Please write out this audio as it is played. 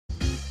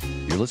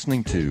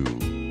listening to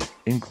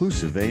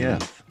Inclusive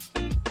AF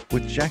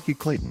with Jackie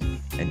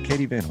Clayton and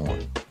Katie Van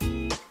Horn.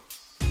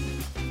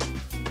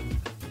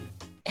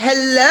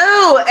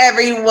 Hello,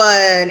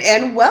 everyone,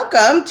 and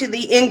welcome to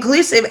the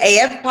Inclusive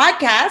AF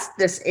podcast.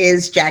 This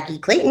is Jackie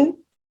Clayton.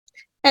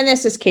 And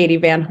this is Katie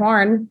Van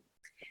Horn.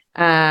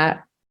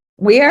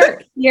 We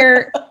are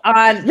here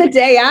on the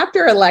day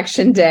after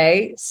Election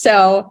Day,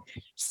 so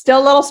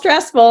still a little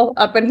stressful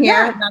up in here.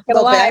 Yeah, Not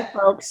gonna lie,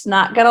 folks.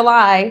 Not gonna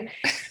lie.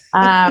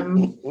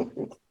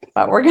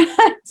 But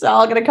it's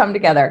all gonna come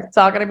together. It's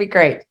all gonna be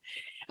great.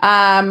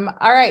 All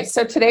right.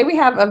 So today we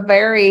have a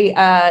very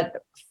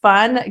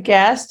fun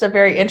guest, a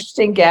very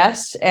interesting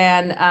guest,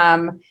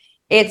 and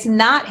it's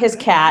not his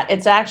cat.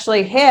 It's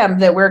actually him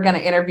that we're going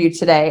to interview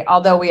today.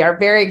 Although we are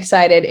very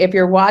excited. If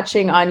you're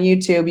watching on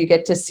YouTube, you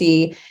get to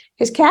see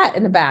his cat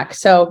in the back.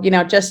 So,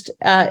 just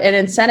an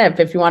incentive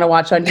if you want to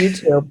watch on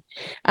YouTube.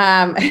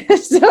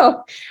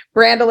 So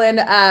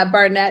Brandolon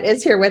Barnett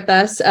is here with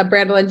us.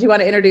 Brandolon, do you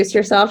want to introduce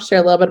yourself, share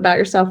a little bit about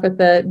yourself with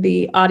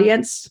the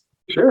audience?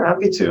 Sure,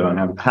 happy to. And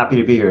I'm happy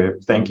to be here.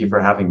 Thank you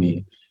for having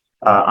me.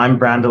 I'm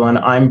Brandolon.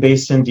 I'm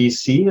based in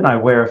DC and I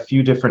wear a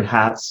few different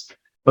hats,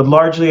 but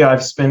largely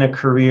I've spent a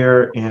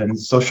career in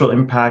social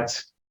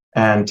impact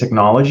and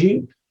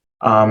technology,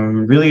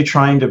 really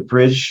trying to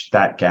bridge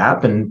that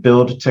gap and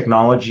build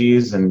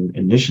technologies and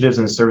initiatives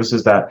and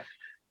services that,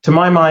 to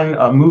my mind,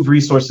 move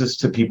resources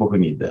to people who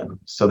need them.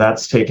 So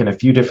that's taken a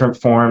few different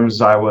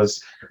forms. I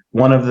was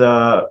one of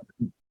the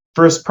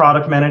first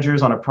product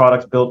managers on a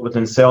product built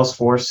within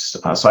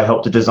Salesforce. So I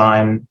helped to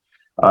design,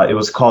 it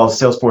was called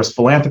Salesforce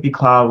Philanthropy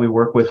Cloud. We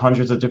work with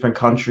hundreds of different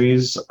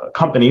companies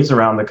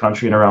around the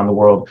country and around the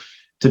world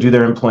to do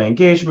their employee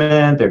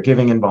engagement, their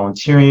giving and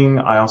volunteering.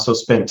 I also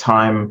spent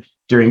time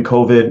during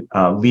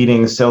COVID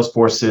leading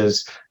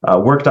Salesforce's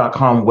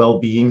work.com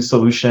well-being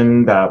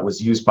solution that was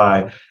used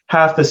by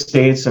half the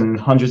states and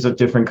hundreds of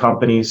different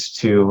companies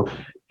to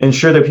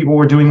ensure that people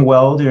were doing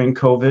well during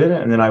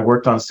COVID. And then I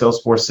worked on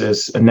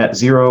Salesforce's net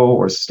zero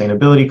or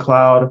sustainability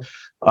cloud,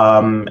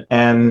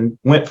 and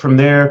went from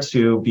there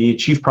to be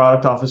chief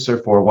product officer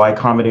for Y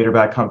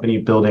Combinator-backed company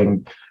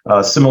building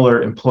a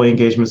similar employee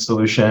engagement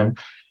solution.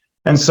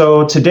 And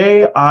so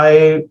today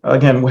I,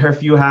 again, wear a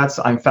few hats.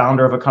 I'm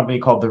founder of a company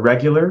called The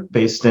Regular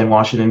based in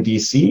Washington,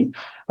 DC,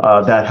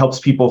 that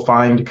helps people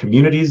find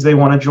communities they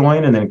want to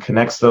join and then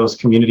connects those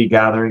community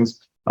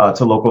gatherings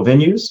to local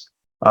venues.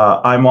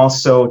 I'm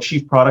also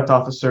chief product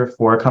officer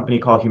for a company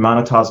called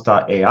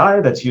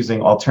Humanitas.ai that's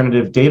using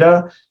alternative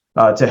data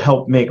to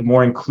help make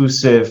more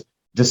inclusive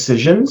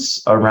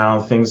decisions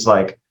around things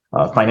like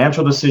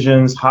financial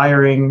decisions,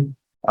 hiring,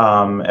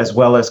 as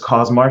well as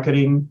cause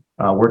marketing,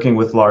 working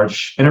with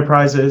large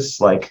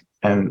enterprises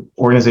and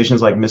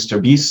organizations like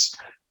Mr. Beast.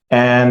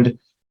 And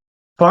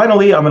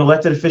finally, I'm an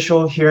elected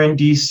official here in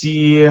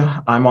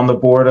DC. I'm on the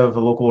board of a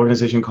local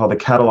organization called the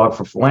Catalog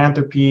for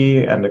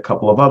Philanthropy and a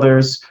couple of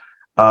others.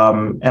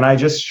 And I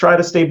just try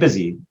to stay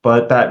busy,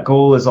 but that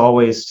goal is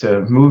always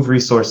to move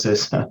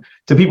resources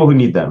to people who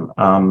need them.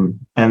 And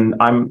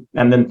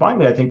then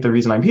finally, I think the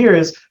reason I'm here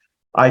is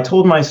I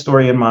told my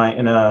story in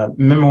a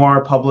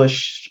memoir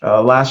published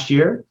last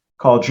year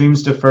called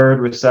Dreams Deferred,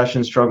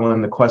 Recession, Struggle,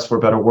 and the Quest for a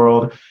Better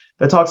World,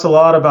 that talks a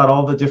lot about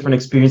all the different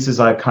experiences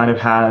I've kind of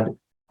had,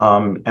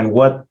 and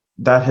what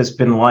that has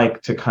been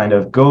like to kind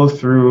of go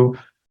through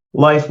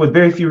life with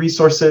very few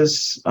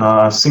resources,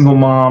 single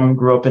mom,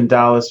 grew up in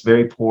Dallas,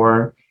 very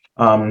poor,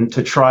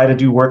 to try to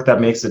do work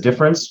that makes a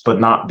difference, but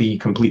not be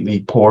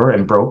completely poor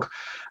and broke,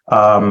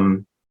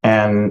 and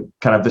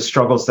kind of the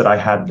struggles that I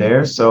had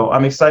there. So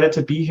I'm excited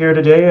to be here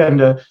today and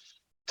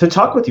to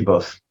talk with you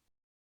both.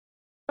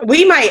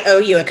 We might owe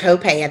you a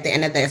copay at the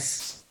end of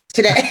this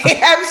today. I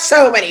have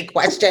so many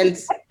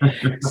questions.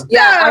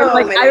 Yeah, I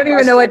don't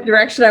even know what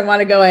direction I want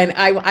to go in.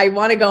 I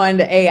want to go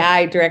into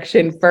AI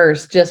direction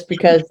first, just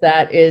because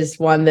that is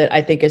one that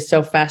I think is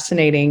so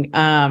fascinating.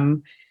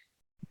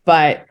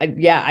 But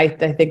yeah, I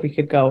think we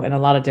could go in a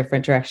lot of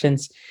different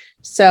directions.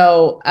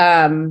 So,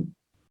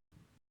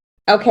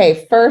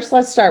 okay, first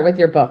let's start with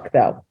your book,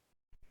 though.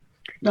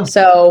 No.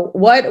 So,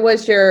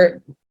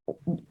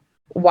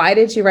 why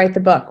did you write the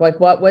book?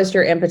 What was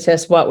your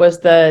impetus? What was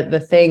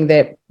the thing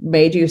that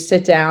made you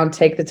sit down,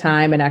 take the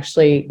time, and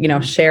actually,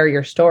 share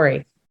your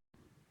story?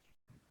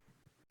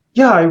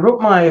 Yeah, I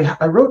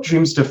wrote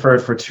Dreams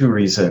Deferred for two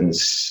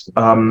reasons.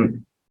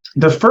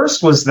 The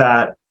first was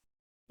that,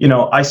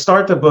 I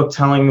start the book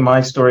telling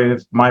my story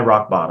of my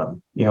rock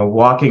bottom,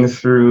 walking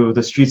through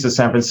the streets of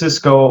San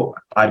Francisco.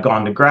 I'd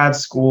gone to grad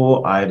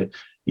school. I'd,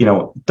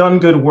 done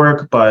good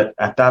work. But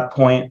at that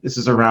point, this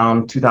is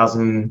around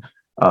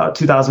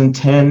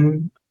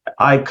 2010,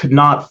 I could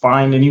not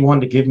find anyone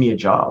to give me a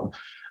job.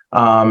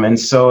 And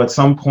so at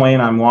some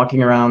point, I'm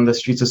walking around the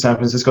streets of San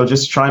Francisco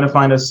just trying to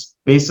find a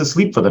space to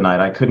sleep for the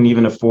night. I couldn't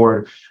even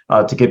afford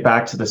to get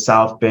back to the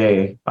South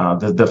Bay,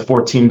 the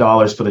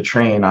 $14 for the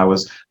train. I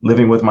was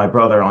living with my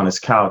brother on his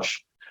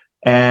couch.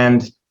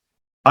 And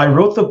I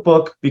wrote the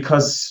book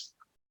because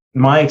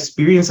my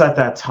experience at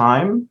that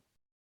time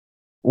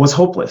was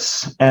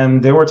hopeless.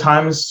 And there were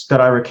times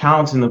that I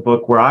recount in the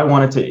book where I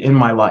wanted to end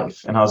my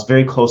life, and I was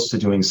very close to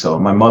doing so.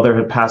 My mother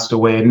had passed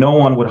away. No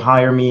one would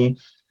hire me.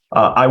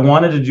 I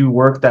wanted to do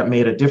work that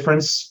made a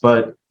difference,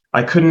 but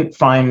I couldn't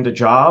find a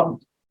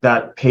job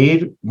that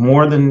paid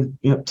more than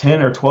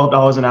 $10 or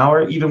 $12 an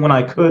hour, even when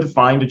I could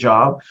find a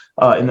job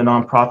in the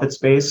nonprofit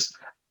space.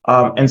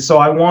 And so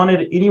I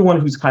wanted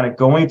anyone who's kind of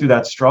going through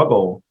that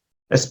struggle,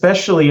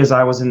 especially as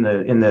I was in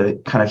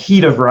the kind of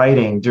heat of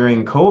writing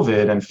during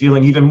COVID and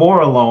feeling even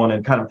more alone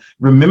and kind of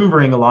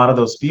remembering a lot of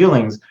those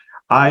feelings,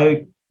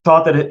 I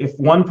thought that if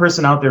one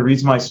person out there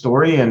reads my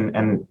story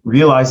and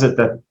realizes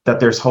that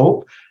there's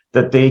hope,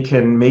 that they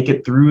can make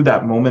it through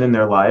that moment in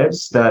their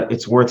lives, that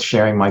it's worth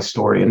sharing my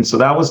story. And so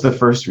that was the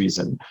first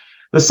reason.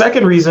 The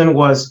second reason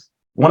was,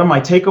 one of my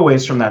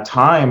takeaways from that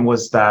time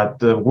was that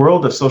the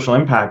world of social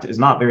impact is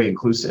not very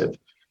inclusive.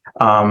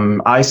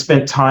 I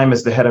spent time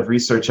as the head of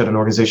research at an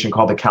organization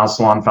called the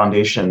Council on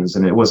Foundations,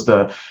 and it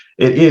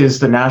is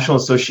the National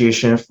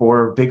Association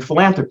for Big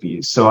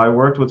Philanthropy. So I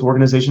worked with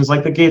organizations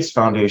like the Gates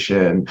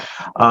Foundation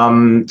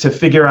to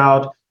figure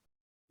out.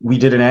 We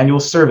did an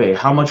annual survey.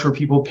 How much were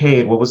people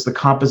paid? What was the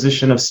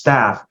composition of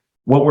staff?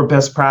 What were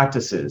best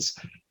practices?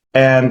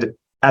 And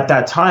at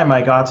that time,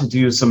 I got to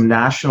do some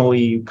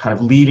nationally kind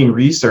of leading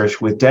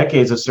research with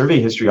decades of survey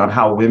history on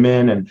how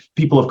women and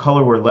people of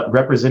color were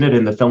represented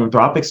in the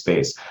philanthropic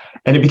space.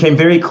 And it became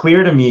very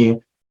clear to me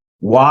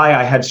why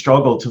I had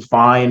struggled to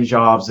find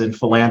jobs in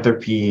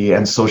philanthropy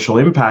and social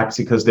impacts,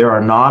 because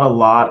there's not a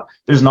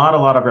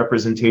lot of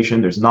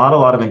representation, there's not a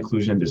lot of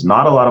inclusion, there's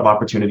not a lot of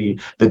opportunity.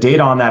 The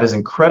data on that is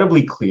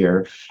incredibly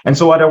clear. And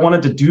so what I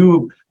wanted to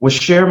do was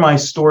share my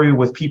story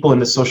with people in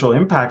the social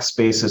impact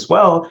space as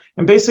well,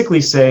 and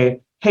basically say,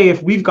 hey,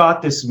 if we've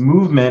got this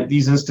movement,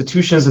 these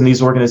institutions and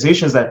these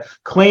organizations that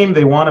claim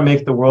they want to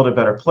make the world a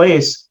better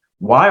place,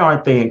 why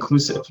aren't they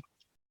inclusive?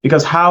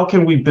 Because how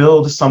can we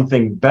build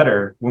something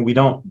better when we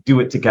don't do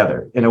it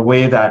together in a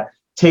way that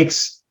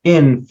takes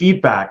in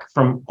feedback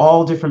from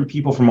all different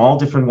people, from all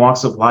different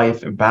walks of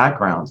life and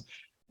backgrounds?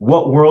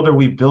 What world are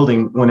we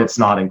building when it's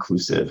not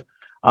inclusive?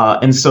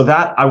 And so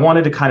that I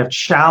wanted to kind of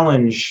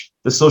challenge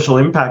the social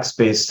impact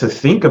space to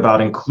think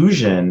about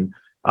inclusion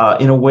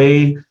in a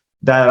way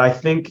that I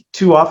think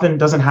too often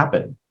doesn't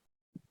happen.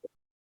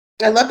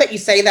 I love that you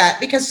say that,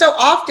 because so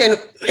often,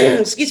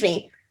 excuse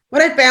me,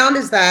 what I found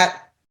is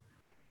that,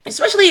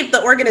 especially if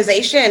the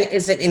organization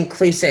isn't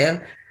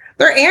inclusive,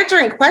 they're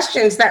answering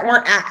questions that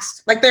weren't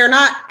asked. Like, they're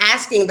not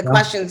asking the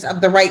questions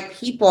of the right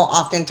people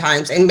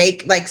oftentimes, and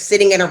like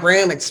sitting in a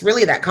room, it's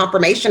really that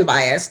confirmation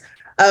bias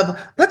of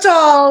let's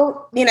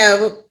all,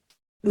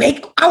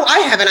 I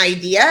have an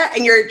idea,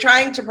 and you're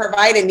trying to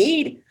provide a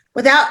need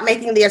without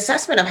making the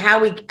assessment of how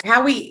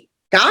we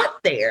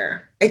got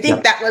there. I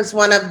think that was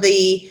one of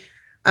the,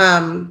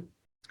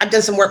 I've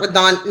done some work with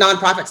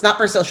nonprofits, not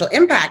for social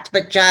impact,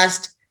 but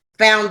just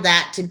found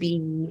that to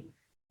be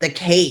the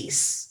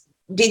case.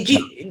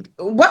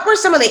 What were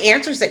some of the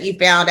answers that you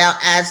found out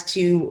as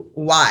to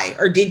why,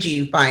 or did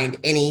you find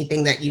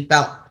anything that you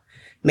felt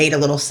made a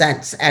little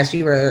sense as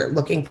you were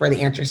looking for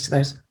the answers to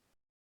those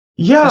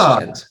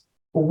questions?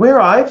 Where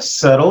I've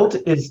settled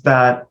is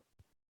that,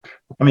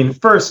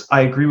 first,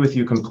 I agree with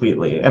you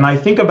completely. And I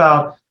think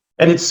about,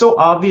 and it's so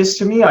obvious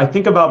to me, I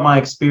think about my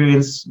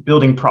experience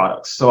building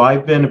products. So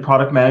I've been a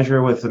product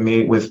manager with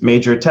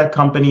major tech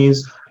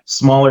companies,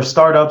 smaller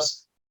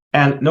startups,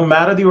 and no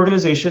matter the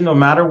organization, no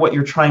matter what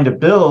you're trying to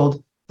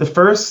build, the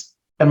first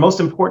and most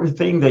important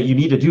thing that you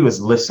need to do is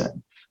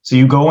listen. So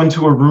you go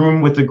into a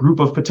room with a group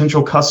of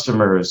potential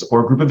customers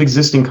or a group of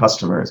existing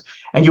customers,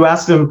 and you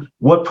ask them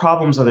what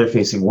problems are they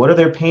facing, what are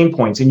their pain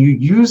points, and you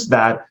use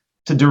that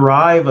to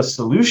derive a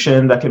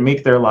solution that can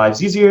make their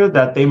lives easier,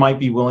 that they might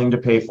be willing to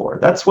pay for.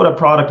 That's what a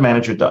product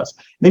manager does.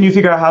 Then you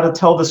figure out how to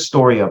tell the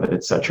story of it,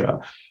 etc.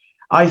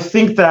 I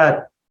think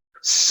that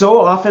so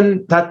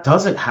often that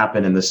doesn't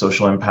happen in the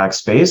social impact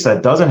space,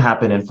 that doesn't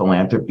happen in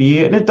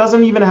philanthropy, and it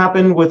doesn't even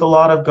happen with a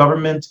lot of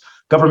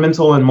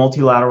governmental and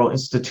multilateral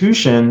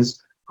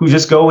institutions who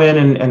just go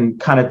in and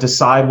kind of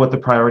decide what the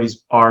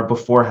priorities are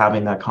before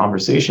having that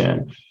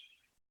conversation.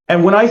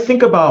 And when I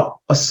think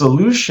about a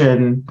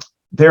solution,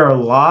 there are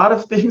a lot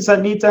of things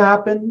that need to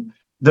happen.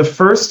 The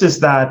first is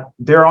that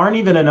there aren't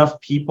even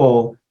enough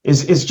people,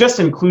 is just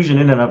inclusion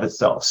in and of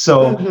itself.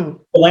 So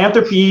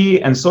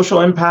philanthropy and social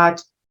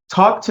impact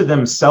talk to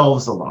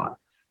themselves a lot.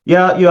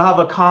 Yeah, you have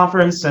a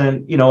conference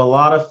and a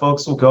lot of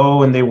folks will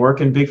go and they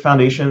work in big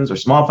foundations or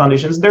small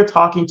foundations. They're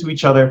talking to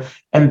each other,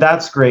 and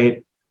that's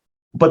great.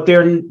 But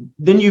then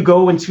you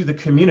go into the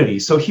community.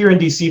 So here in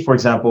DC, for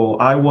example,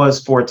 I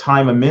was for a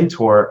time a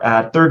mentor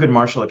at Thurgood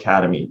Marshall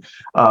Academy,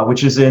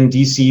 which is in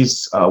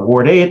DC's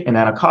Ward 8 in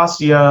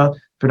Anacostia,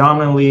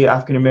 predominantly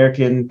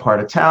African-American part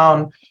of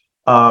town.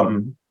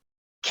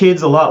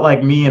 Kids a lot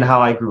like me and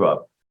how I grew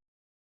up.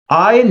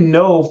 I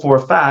know for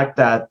a fact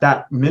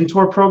that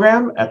mentor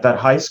program at that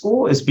high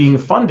school is being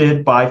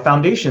funded by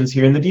foundations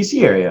here in the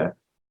DC area.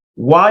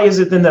 Why is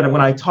it then that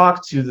when I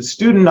talk to the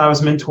student I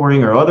was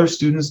mentoring or other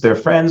students, their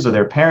friends or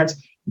their parents,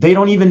 they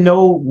don't even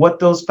know what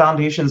those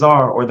foundations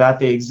are or that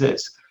they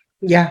exist.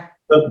 Yeah.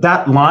 But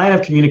that line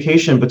of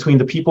communication between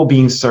the people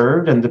being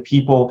served and the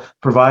people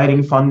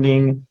providing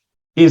funding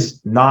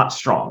is not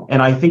strong.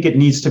 And I think it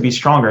needs to be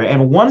stronger.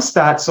 And once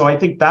that, so I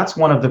think that's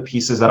one of the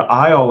pieces that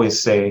I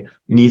always say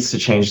needs to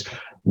change.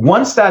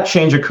 Once that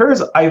change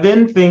occurs, I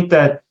then think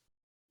that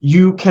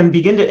you can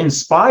begin to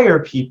inspire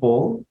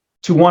people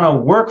to want to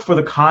work for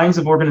the kinds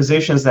of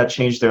organizations that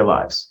change their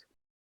lives.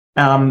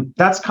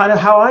 That's kind of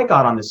how I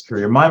got on this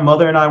career. My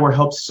mother and I were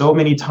helped so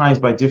many times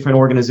by different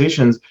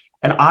organizations,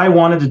 and I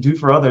wanted to do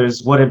for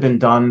others what had been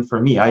done for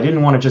me. I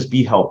didn't want to just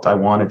be helped. I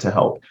wanted to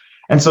help.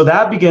 And so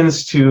that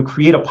begins to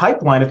create a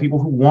pipeline of people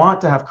who want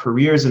to have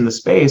careers in the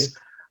space,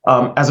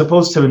 as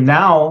opposed to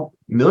now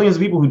millions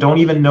of people who don't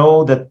even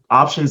know that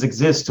options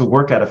exist to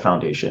work at a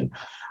foundation.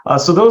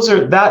 So those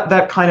are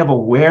that kind of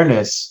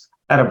awareness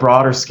at a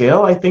broader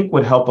scale, I think,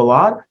 would help a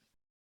lot.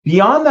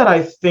 Beyond that,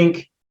 I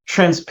think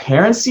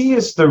transparency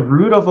is the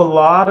root of a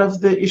lot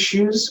of the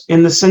issues,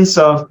 in the sense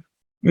of,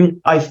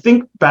 I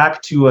think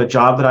back to a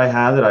job that I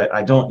had that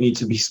I don't need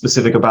to be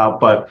specific about,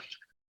 but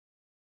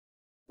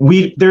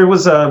we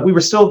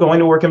were still going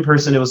to work in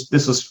person.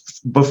 This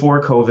was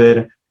before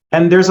COVID,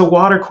 and there's a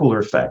water cooler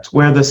effect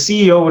where the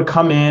CEO would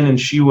come in and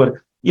she would,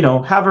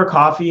 have her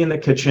coffee in the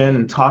kitchen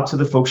and talk to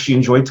the folks she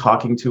enjoyed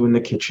talking to in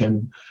the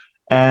kitchen.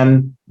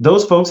 And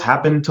those folks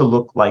happened to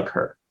look like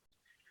her.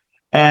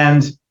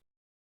 And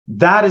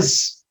that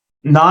is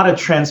not a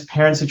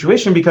transparent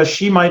situation, because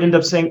she might end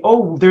up saying,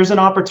 oh, there's an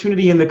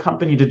opportunity in the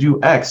company to do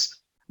X.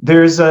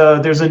 There's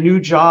a new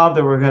job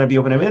that we're going to be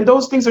opening. And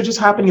those things are just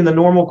happening in the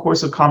normal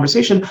course of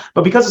conversation.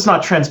 But because it's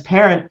not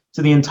transparent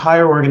to the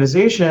entire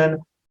organization,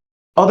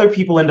 other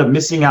people end up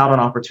missing out on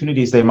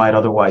opportunities they might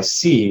otherwise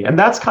see. And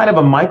that's kind of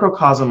a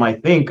microcosm, I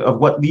think, of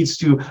what leads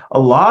to a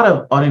lot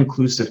of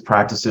uninclusive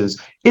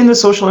practices in the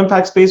social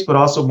impact space, but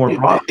also more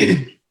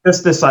broadly.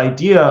 Just this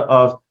idea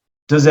of,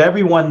 does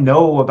everyone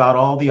know about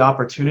all the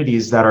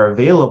opportunities that are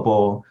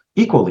available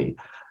equally,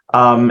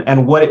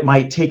 and what it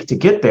might take to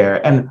get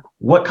there, and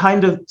what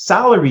kind of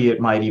salary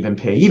it might even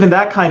pay, even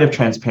that kind of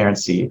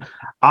transparency.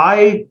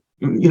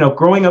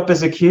 Growing up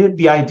as a kid,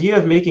 the idea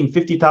of making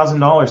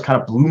 $50,000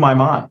 kind of blew my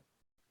mind.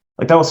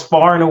 Like, that was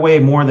far and away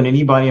more than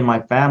anybody in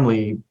my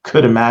family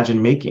could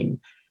imagine making.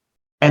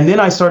 And then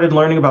I started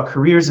learning about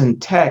careers in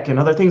tech and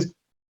other things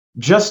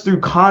just through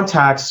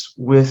contacts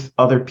with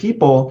other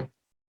people.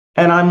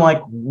 And I'm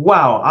like,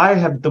 wow,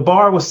 the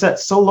bar was set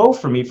so low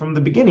for me from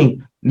the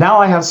beginning. Now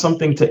I have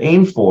something to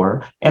aim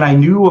for. And I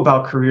knew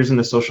about careers in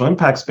the social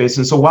impact space.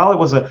 And so while it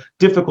was a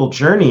difficult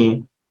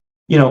journey,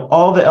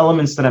 all the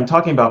elements that I'm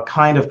talking about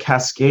kind of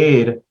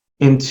cascade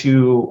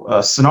into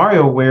a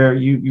scenario where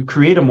you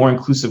create a more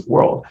inclusive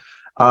world.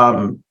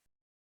 But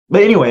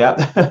anyway,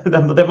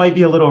 that might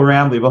be a little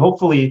rambly, but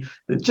hopefully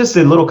just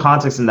a little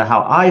context into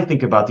how I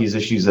think about these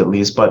issues, at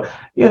least, but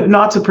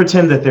not to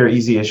pretend that they're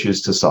easy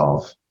issues to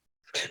solve.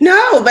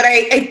 No, but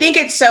I think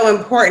it's so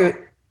important.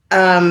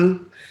 A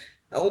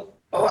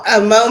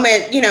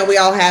moment, we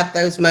all have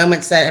those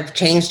moments that have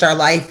changed our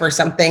life, or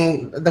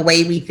something, the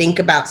way we think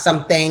about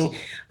something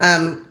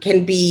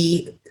can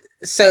be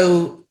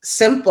so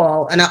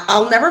simple. And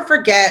I'll never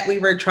forget, we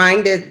were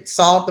trying to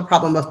solve the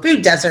problem of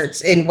food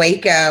deserts in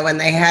Waco, and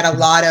they had a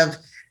lot of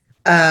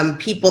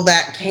people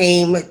that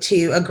came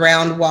to a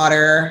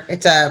groundwater.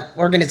 It's a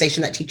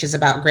organization that teaches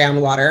about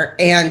groundwater.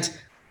 And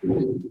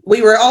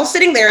we were all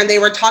sitting there, and they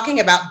were talking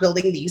about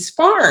building these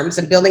farms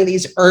and building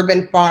these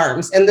urban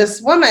farms. And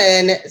this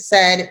woman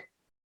said,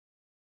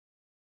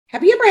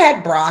 have you ever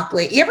had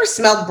broccoli? You ever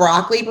smelled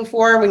broccoli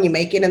before when you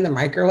make it in the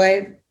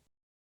microwave?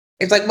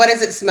 It's like, what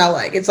does it smell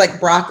like? It's like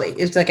broccoli.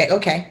 It's like,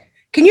 okay.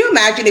 Can you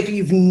imagine if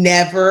you've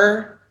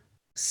never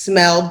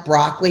smelled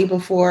broccoli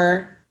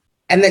before,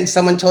 and then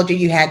someone told you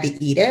you had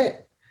to eat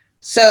it?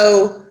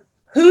 So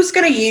who's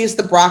going to use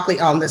the broccoli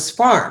on this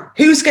farm?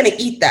 Who's going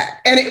to eat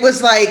that? And it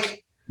was like,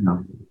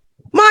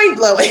 mind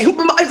blowing.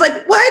 I was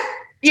like, what?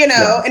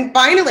 Yeah. And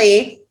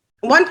finally,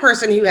 one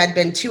person who had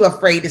been too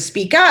afraid to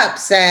speak up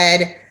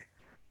said,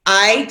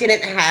 I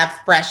didn't have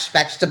fresh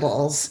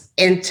vegetables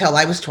until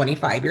I was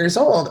 25 years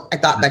old. I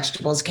thought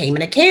vegetables came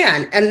in a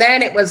can. And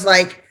then it was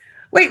like,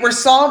 wait, we're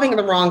solving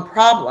the wrong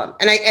problem.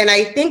 And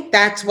I think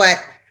that's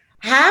what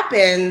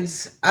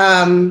happens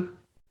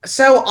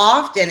so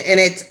often. And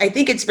I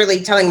think it's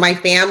really telling. My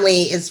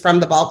family is from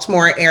the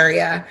Baltimore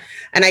area.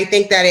 And I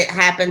think that it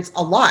happens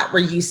a lot,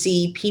 where you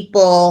see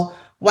people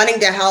wanting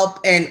to help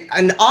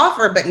and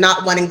offer, but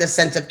not wanting the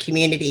sense of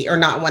community, or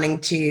not wanting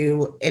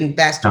to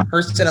invest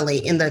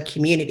personally in the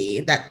community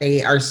that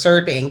they are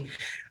serving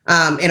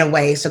in a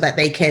way so that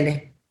they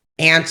can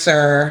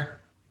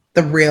answer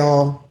the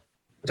real,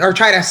 or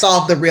try to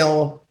solve the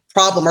real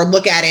problem, or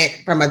look at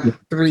it from a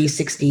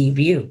 360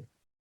 view.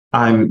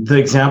 The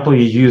example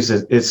you use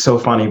is so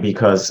funny,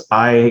 because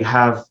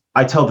I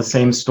tell the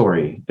same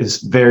story.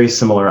 It's very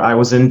similar. I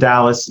was in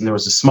Dallas, and there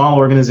was a small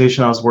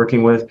organization I was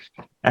working with,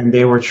 and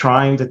they were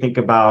trying to think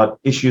about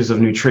issues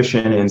of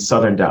nutrition in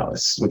Southern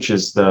Dallas, which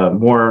is the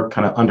more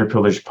kind of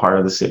underprivileged part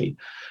of the city.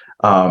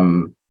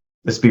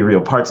 let's be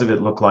real, parts of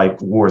it look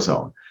like war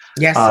zone.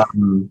 Yes.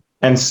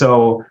 And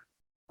so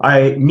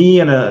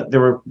there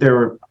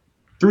were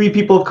 3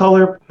 people of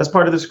color as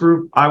part of this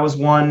group. I was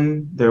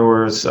one. There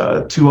was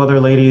 2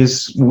 other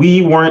ladies.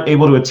 We weren't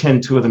able to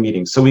attend 2 of the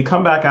meetings. So we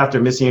come back after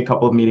missing a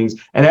couple of meetings,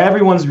 and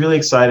everyone's really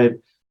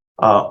excited.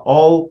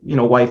 All,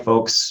 white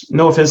folks,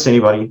 no offense to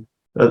anybody,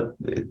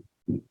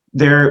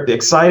 they're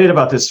excited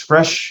about this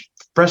fresh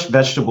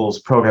vegetables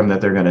program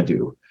that they're going to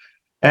do.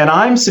 And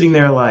I'm sitting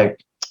there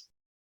like,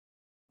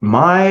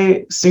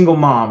 my single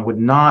mom would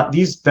not,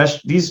 these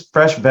fresh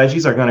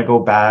veggies are going to go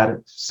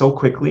bad so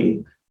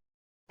quickly.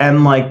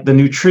 And like the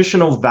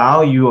nutritional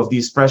value of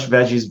these fresh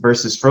veggies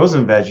versus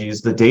frozen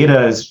veggies, the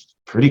data is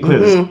pretty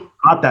clear. It's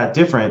not that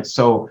different.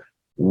 So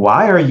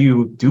why are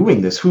you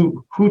doing this?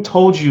 Who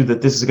told you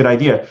that this is a good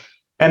idea?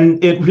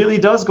 And it really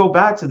does go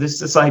back to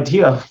this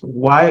idea of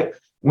why,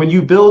 when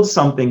you build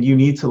something, you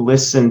need to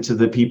listen to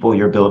the people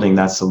you're building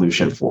that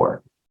solution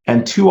for.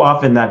 And too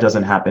often that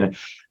doesn't happen.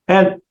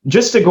 And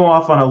just to go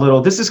off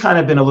on this has kind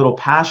of been a little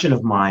passion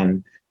of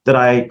mine that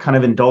I kind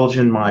of indulge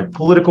in my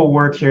political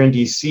work here in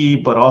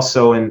DC, but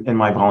also in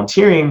my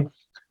volunteering,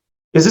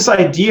 is this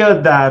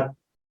idea that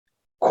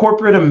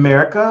corporate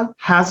America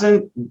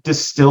hasn't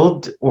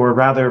distilled, or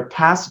rather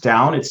passed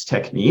down, its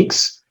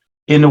techniques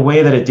in a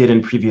way that it did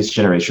in previous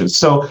generations.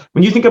 So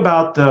when you think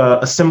about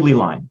the assembly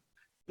line,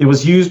 it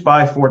was used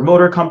by Ford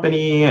Motor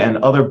Company and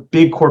other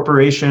big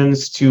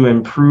corporations to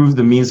improve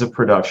the means of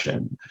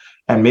production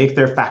and make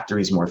their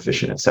factories more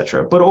efficient, et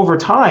cetera. But over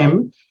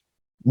time,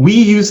 we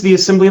use the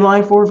assembly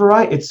line for a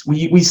variety.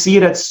 We see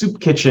it at soup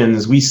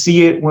kitchens. We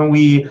see it when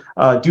we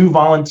do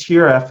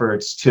volunteer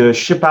efforts to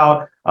ship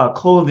out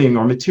clothing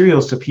or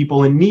materials to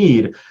people in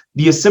need.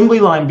 The assembly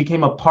line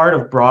became a part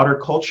of broader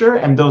culture,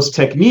 and those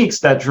techniques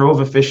that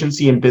drove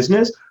efficiency in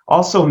business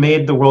also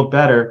made the world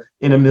better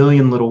in a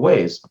million little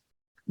ways.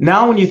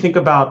 Now, when you think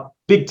about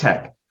big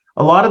tech,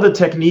 a lot of the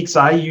techniques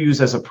I use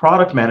as a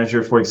product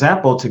manager, for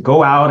example, to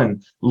go out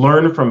and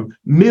learn from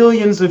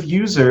millions of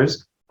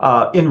users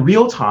in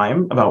real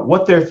time about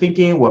what they're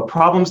thinking, what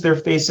problems they're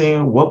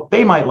facing, what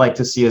they might like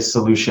to see as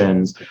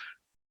solutions.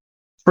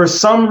 For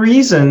some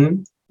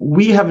reason,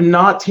 we have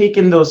not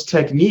taken those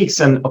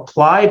techniques and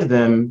applied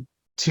them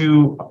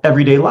to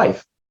everyday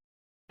life.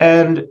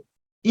 And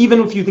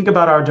even if you think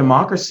about our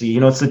democracy,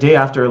 it's the day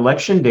after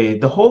election day,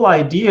 the whole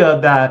idea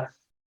that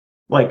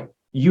like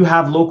you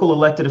have local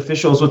elected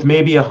officials with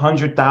maybe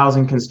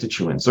 100,000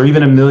 constituents or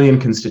even 1 million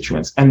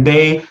constituents, and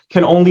they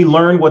can only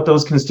learn what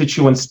those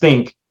constituents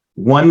think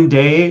one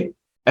day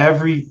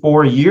every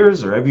 4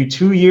 years or every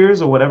 2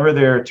 years or whatever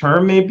their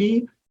term may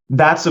be.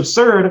 That's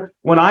absurd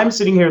when I'm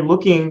sitting here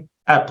looking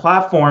at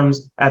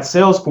platforms at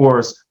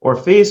Salesforce or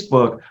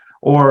Facebook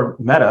or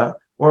Meta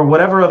or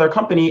whatever other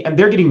company, and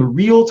they're getting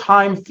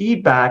real-time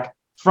feedback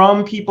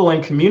from people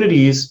and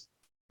communities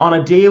on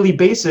a daily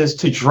basis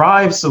to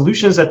drive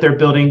solutions that they're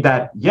building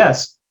that,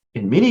 yes,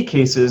 in many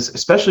cases,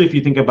 especially if you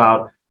think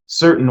about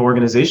certain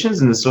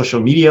organizations in the social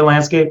media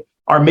landscape,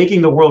 are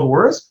making the world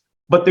worse,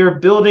 but they're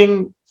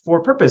building for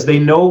a purpose. They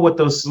know what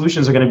those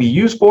solutions are going to be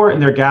used for,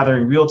 and they're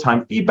gathering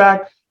real-time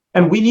feedback.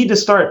 And we need to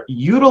start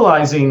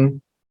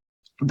utilizing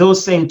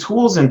those same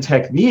tools and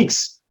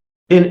techniques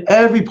in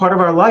every part of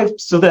our life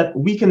so that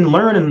we can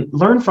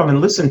learn from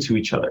and listen to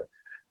each other.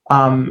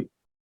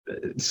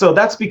 So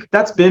that's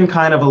been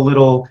kind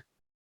of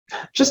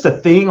just a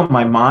thing on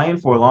my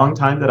mind for a long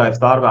time that I've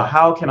thought about,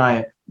 how can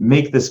I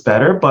make this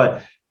better?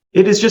 But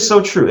it is just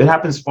so true. It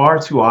happens far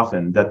too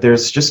often that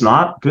there's just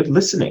not good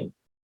listening.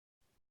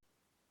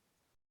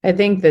 I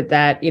think that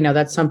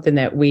that's something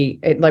that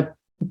like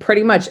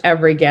pretty much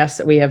every guest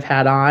that we have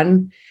had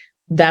on,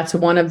 that's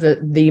one of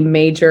the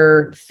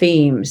major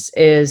themes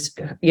is,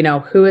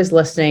 who is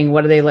listening,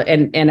 what are they,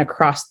 and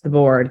across the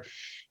board.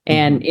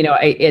 And,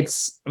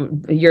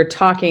 you're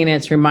talking and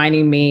it's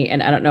reminding me,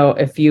 and I don't know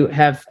if you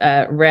have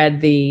read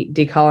the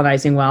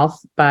Decolonizing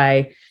Wealth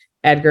by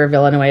Edgar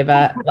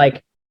Villanueva.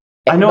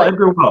 I know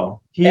Edgar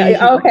well. Great.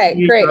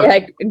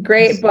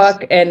 Great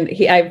book. And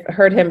I've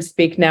heard him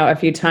speak now a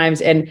few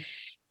times, and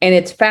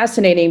it's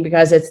fascinating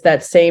because it's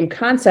that same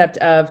concept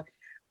of,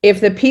 if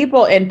the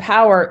people in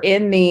power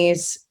in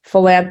these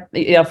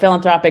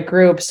philanthropic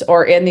groups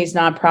or in these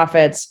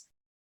nonprofits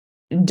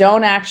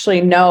don't actually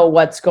know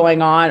what's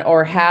going on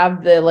or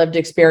have the lived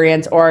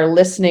experience or are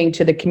listening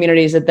to the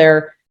communities that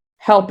they're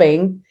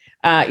helping,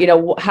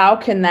 how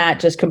can that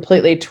just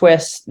completely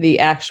twist the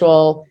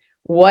actual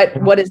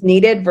what is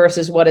needed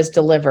versus what is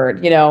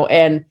delivered?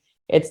 And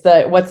it's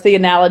what's the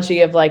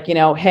analogy of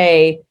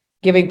hey,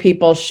 giving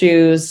people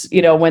shoes,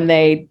 when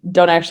they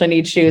don't actually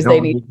need shoes, they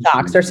need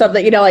socks or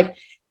something,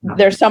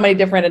 there's so many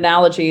different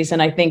analogies.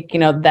 And I think,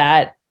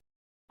 that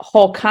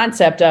whole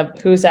concept of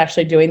who's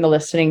actually doing the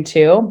listening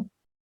too.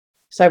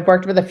 So I've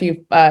worked with a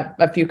few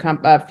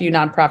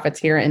nonprofits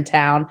here in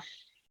town.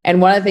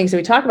 And one of the things that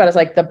we talk about is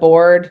the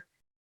board,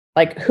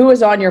 who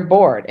is on your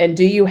board, and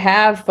do you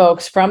have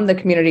folks from the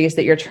communities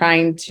that you're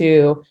trying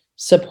to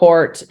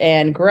support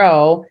and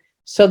grow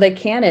so they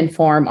can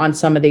inform on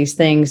some of these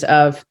things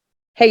of,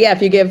 hey, yeah,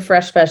 if you give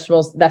fresh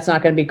vegetables, that's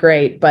not going to be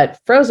great, but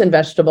frozen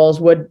vegetables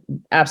would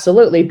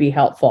absolutely be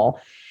helpful.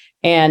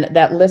 And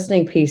that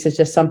listening piece is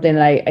just something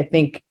that I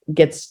think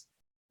gets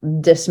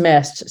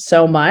dismissed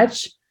so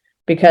much,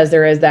 because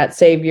there is that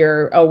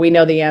savior, oh, we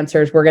know the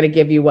answers, we're going to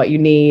give you what you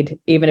need,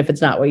 even if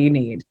it's not what you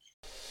need.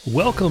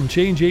 Welcome,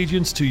 change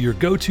agents, to your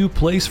go-to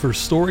place for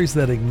stories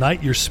that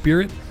ignite your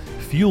spirit,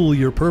 fuel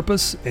your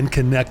purpose, and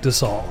connect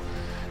us all.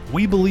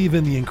 We believe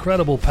in the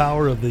incredible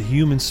power of the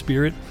human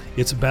spirit,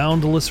 its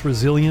boundless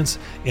resilience,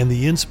 and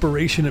the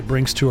inspiration it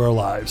brings to our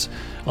lives.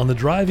 On the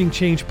Driving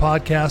Change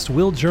podcast,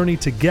 we'll journey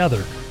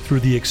together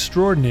through the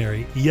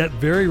extraordinary yet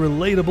very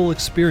relatable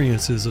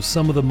experiences of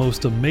some of the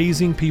most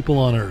amazing people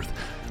on earth.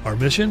 Our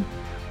mission?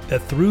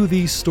 That through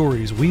these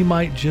stories, we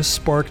might just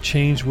spark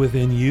change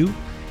within you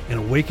and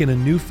awaken a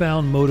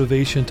newfound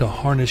motivation to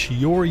harness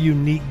your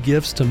unique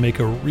gifts to make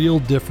a real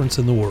difference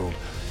in the world.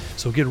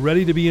 So get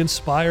ready to be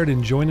inspired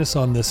and join us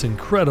on this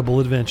incredible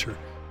adventure.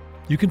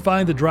 You can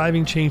find the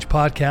Driving Change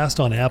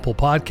podcast on Apple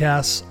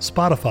Podcasts,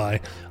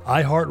 Spotify,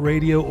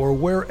 iHeartRadio, or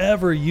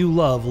wherever you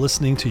love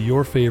listening to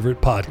your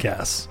favorite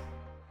podcasts.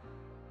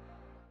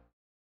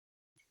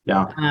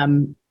 Yeah.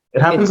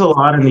 It happens a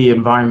lot in the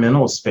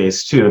environmental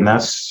space too. And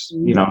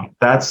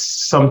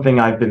that's something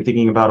I've been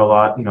thinking about a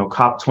lot.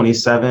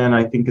 COP27,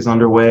 I think, is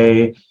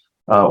underway,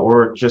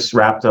 or just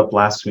wrapped up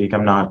last week.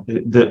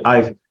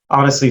 I've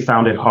honestly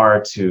found it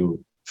hard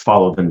to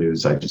follow the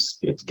news.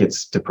 It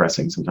gets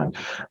depressing sometimes.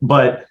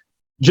 But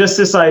just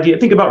this idea,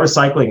 think about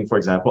recycling, for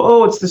example.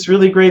 Oh, it's this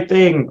really great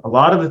thing. A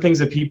lot of the things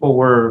that people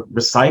were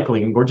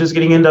recycling were just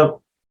ended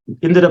up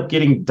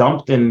getting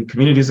dumped in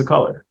communities of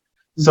color.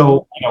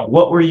 So,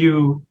 what were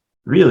you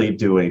really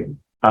doing?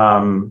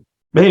 But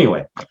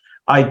anyway,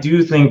 I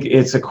do think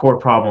it's a core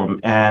problem,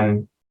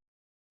 and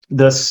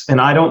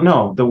I don't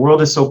know, the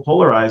world is so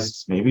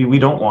polarized. Maybe we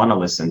don't want to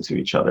listen to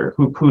each other.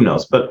 Who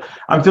knows? But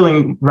I'm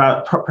feeling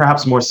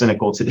perhaps more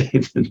cynical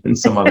today than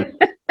some other.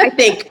 I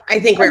think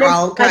we're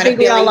all kind of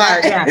feeling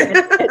that.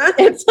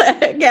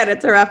 Yeah,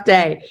 it's a rough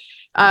day.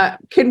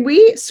 Can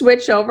we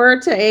switch over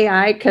to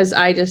AI? Because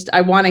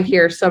I want to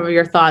hear some of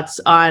your thoughts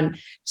on.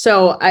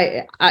 So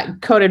I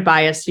Coded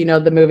Bias,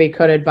 the movie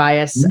Coded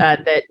Bias,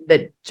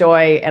 that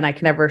Joy, and I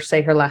can never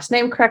say her last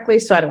name correctly,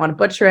 so I don't want to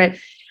butcher it.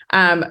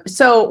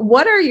 So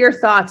what are your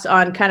thoughts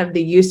on kind of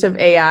the use of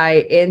AI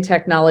in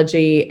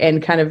technology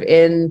and kind of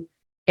in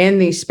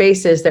these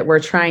spaces that we're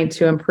trying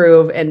to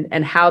improve,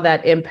 and how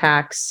that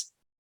impacts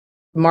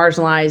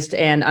marginalized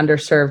and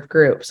underserved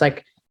groups?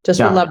 Would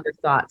love your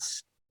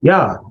thoughts.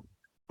 Yeah.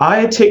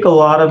 I take a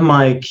lot of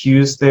my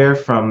cues there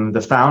from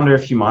the founder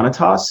of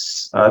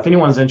Humanitas. If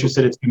anyone's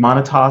interested, it's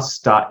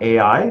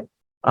humanitas.ai.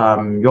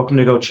 You're welcome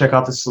to go check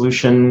out the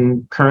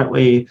solution.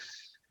 Currently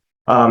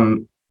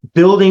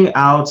building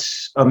out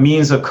a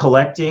means of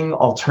collecting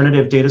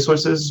alternative data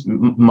sources,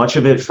 much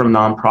of it from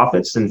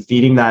nonprofits, and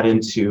feeding that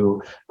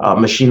into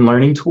machine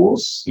learning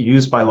tools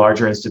used by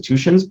larger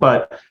institutions.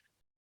 But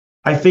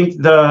I think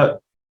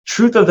the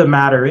truth of the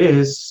matter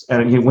is,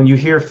 and when you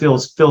hear Phil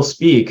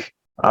speak,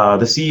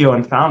 the CEO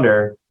and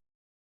founder,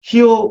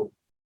 he'll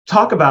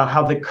talk about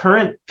how the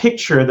current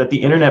picture that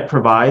the internet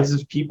provides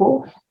of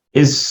people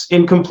is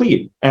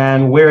incomplete.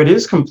 And where it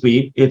is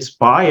complete, it's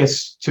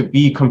biased to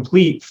be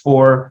complete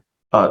for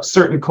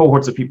certain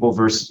cohorts of people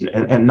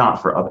and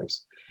not for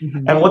others.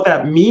 Mm-hmm. And what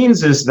that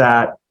means is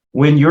that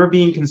when you're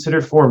being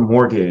considered for a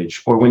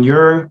mortgage, or when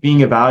you're being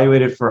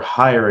evaluated for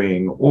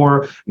hiring,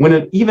 or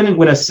even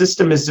when a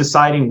system is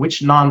deciding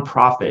which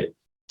nonprofit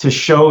to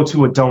show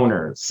to a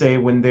donor, say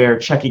when they're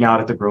checking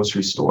out at the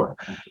grocery store,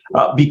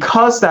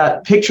 because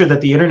that picture that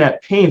the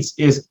internet paints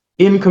is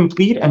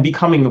incomplete and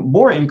becoming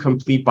more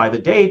incomplete by the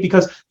day,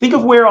 because think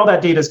of where all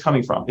that data is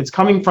coming from. It's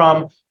coming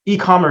from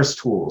e-commerce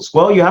tools.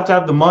 Well, you have to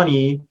have the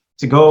money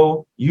to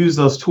go use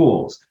those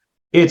tools.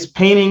 It's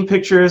painting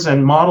pictures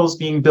and models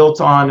being built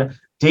on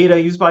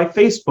data used by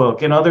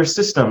Facebook and other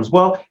systems.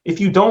 Well, if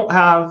you don't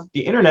have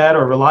the internet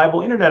or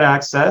reliable internet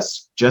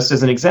access, just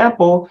as an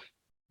example,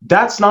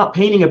 that's not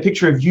painting a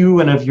picture of you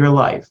and of your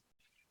life.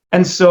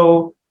 And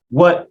so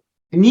what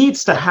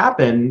needs to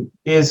happen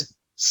is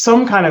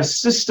some kind of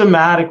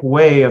systematic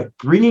way of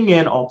bringing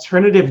in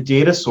alternative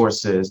data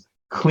sources,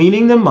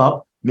 cleaning them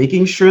up,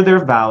 making sure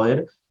they're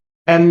valid,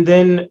 and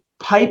then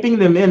piping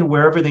them in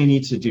wherever they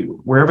need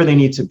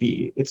to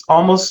be. It's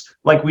almost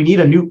like we need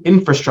a new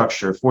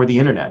infrastructure for the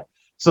internet.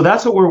 So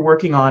that's what we're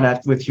working on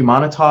with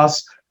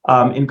Humanitas,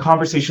 in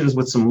conversations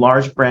with some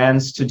large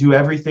brands, to do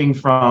everything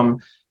from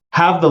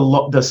have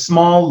the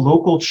small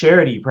local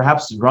charity,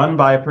 perhaps run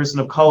by a person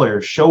of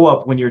color, show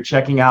up when you're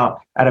checking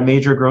out at a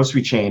major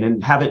grocery chain,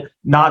 and have it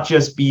not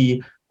just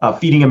be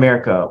Feeding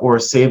America or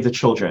Save the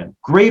Children.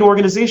 Great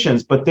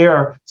organizations, but there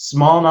are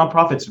small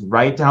nonprofits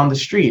right down the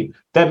street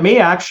that may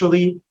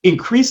actually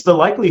increase the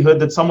likelihood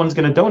that someone's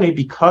going to donate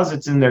because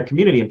it's in their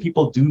community, and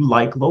people do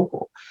like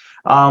local.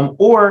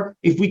 Or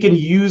if we can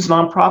use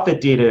nonprofit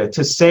data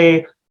to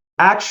say,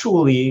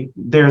 actually,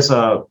 there's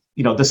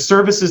the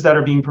services that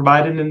are being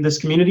provided in this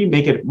community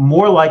make it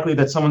more likely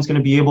that someone's going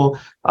to be able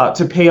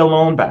to pay a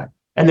loan back.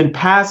 and then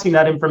passing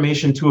that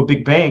information to a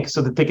big bank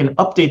so that they can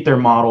update their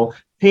model,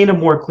 paint a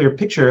more clear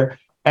picture,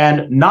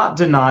 and not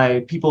deny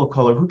people of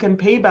color who can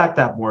pay back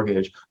that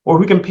mortgage or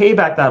who can pay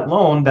back that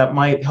loan that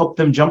might help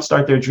them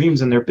jumpstart their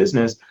dreams and their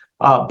business.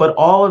 But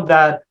all of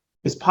that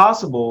is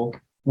possible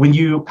when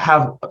you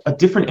have a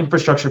different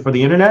infrastructure for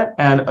the internet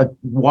and a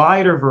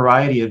wider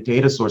variety of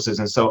data sources.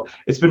 And so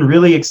it's been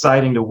really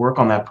exciting to work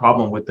on that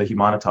problem with the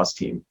Humanitas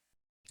team.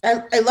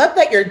 I love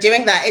that you're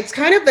doing that. It's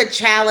kind of the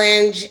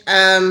challenge.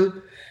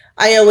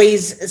 I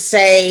always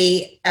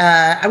say,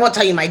 I won't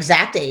tell you my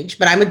exact age,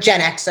 but I'm a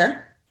Gen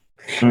Xer.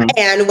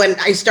 And when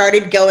I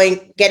started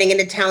getting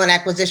into talent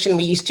acquisition,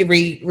 we used to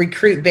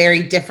recruit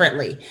very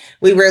differently.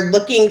 We were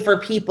looking for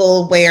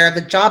people where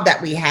the job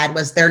that we had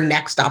was their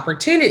next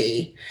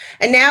opportunity.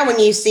 And now when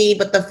you see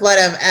with the flood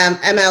of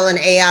ML and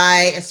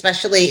AI,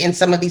 especially in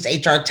some of these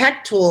HR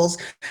tech tools,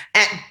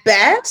 at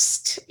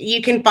best,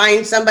 you can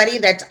find somebody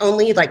that's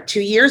only like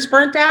 2 years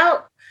burnt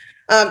out.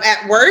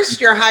 At worst,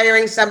 you're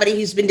hiring somebody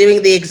who's been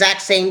doing the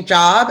exact same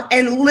job,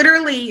 and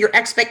literally you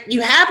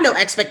have no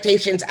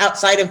expectations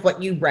outside of what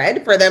you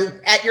read for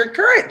them at your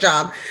current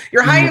job.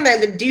 You're hiring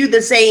them to do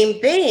the same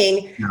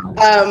thing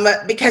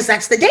because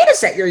that's the data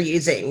set you're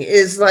using.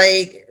 Is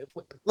like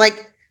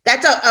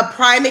that's a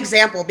prime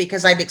example,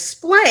 because I've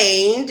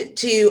explained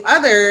to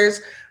others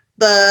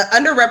the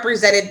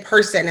underrepresented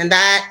person, and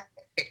that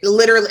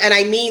literally, and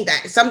I mean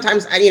that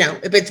sometimes,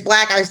 if it's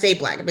black, I say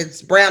black. If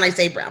it's brown, I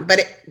say brown. But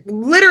it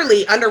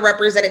literally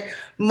underrepresented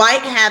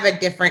might have a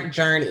different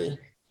journey.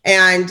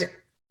 And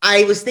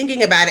I was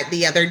thinking about it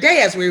the other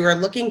day as we were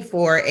looking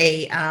for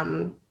a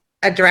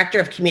director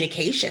of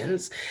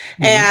communications.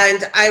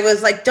 And I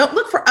was like, don't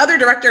look for other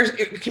directors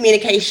of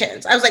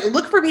communications. I was like,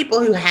 look for people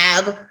who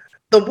have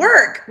the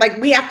work. Like,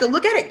 we have to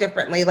look at it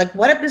differently. Like,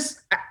 what if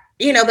this,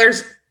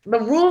 there's the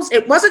rules,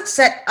 it wasn't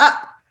set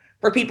up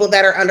for people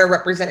that are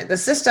underrepresented, the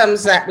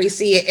systems that we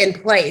see in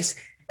place.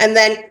 And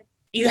then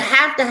you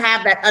have to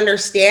have that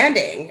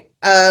understanding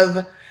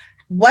of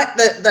what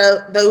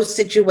those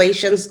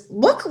situations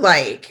look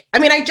like. I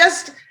mean, I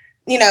just,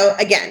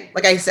 again,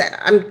 like I said,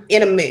 I'm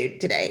in a mood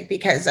today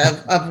because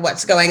of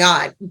what's going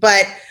on.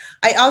 But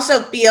I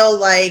also feel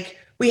like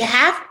we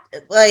have,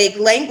 like,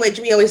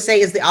 language, we always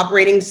say, is the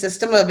operating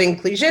system of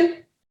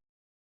inclusion.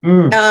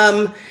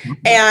 And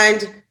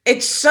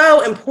it's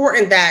so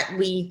important that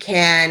we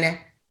can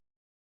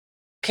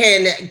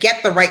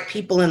get the right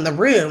people in the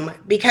room,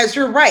 because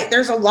you're right,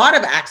 there's a lot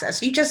of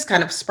access. You just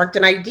kind of sparked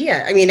an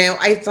idea. I mean,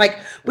 it's like,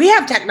 we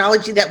have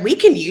technology that we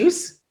can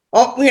use,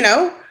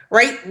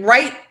 right,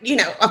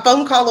 a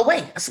phone call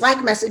away, a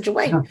Slack message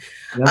away,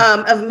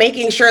 of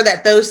making sure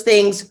that those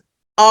things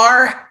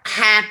are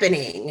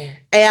happening.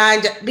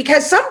 And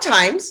because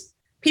sometimes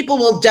people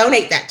will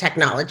donate that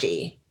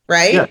technology,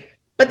 right? Yeah.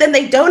 But then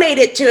they donate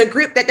it to a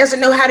group that doesn't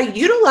know how to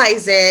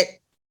utilize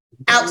it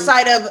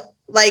outside of,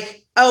 like,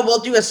 oh, we'll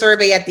do a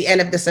survey at the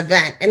end of this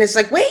event. And it's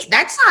like, wait,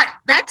 that's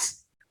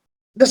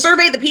the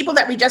survey of the people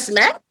that we just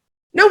met?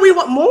 No, we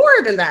want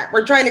more than that.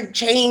 We're trying to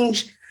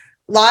change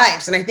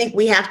lives. And I think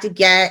we have to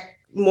get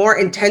more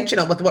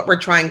intentional with what we're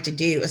trying to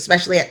do,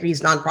 especially at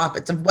these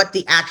nonprofits, of what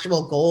the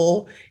actual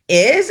goal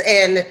is,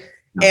 and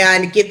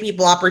give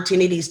people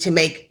opportunities to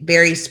make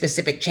very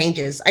specific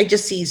changes. I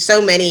just see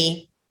so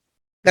many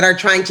that are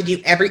trying to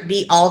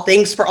be all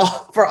things for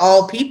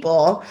all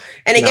people.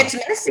 And it gets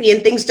messy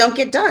and things don't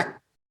get done.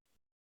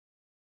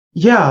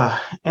 Yeah,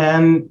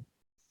 and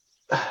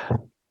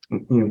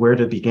where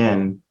to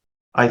begin?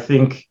 I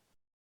think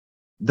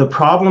the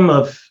problem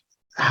of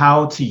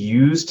how to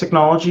use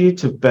technology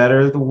to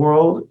better the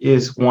world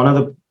is one of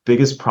the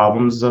biggest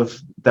problems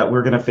that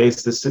we're going to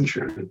face this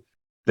century.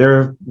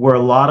 There were a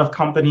lot of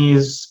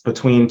companies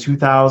between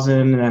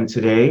 2000 and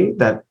today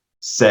that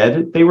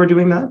said they were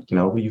doing that.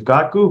 You've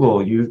got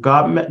Google, you've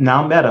got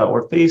now Meta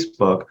or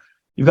Facebook,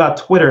 you've got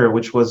Twitter,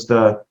 which was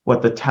the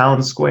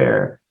town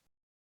square.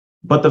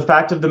 But the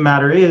fact of the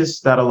matter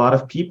is that a lot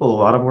of people, a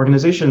lot of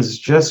organizations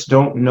just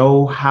don't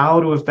know how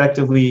to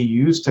effectively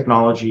use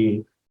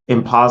technology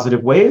in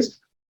positive ways.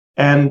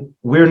 And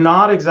we're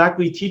not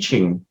exactly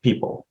teaching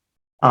people.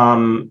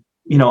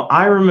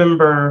 I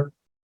remember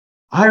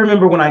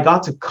when I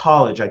got to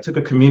college, I took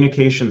a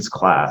communications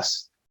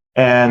class,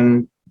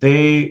 and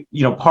they,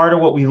 part of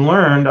what we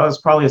learned, I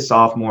was probably a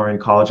sophomore in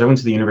college. I went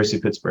to the University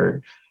of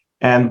Pittsburgh,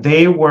 and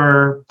they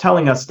were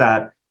telling us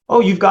that, oh,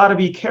 you've got to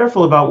be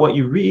careful about what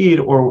you read,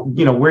 or,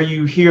 where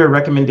you hear a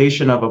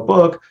recommendation of a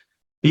book,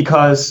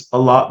 because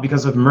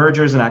of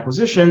mergers and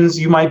acquisitions,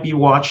 you might be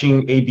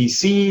watching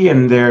ABC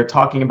and they're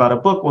talking about a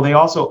book. Well, they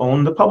also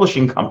own the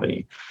publishing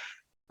company.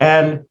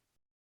 And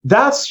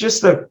that's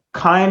just the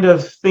kind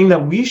of thing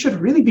that we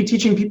should really be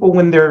teaching people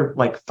when they're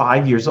like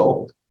 5 years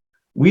old.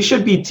 We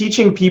should be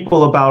teaching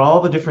people about all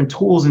the different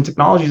tools and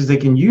technologies they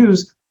can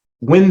use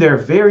when they're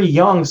very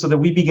young, so that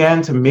we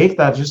began to make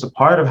that just a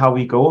part of how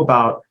we go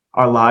about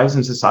our lives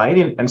in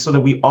society, and so that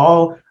we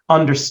all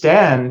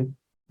understand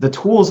the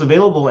tools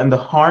available and the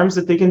harms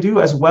that they can do,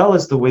 as well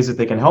as the ways that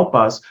they can help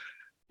us.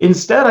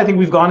 Instead, I think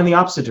we've gone in the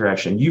opposite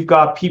direction. You've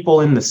got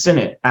people in the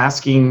Senate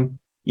asking,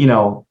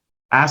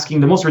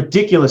 asking the most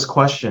ridiculous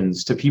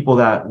questions to people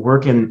that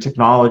work in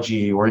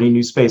technology or any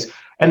new space.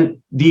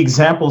 And the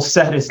example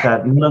set is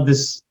that none of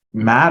this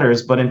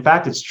matters, but in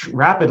fact, it's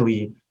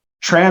rapidly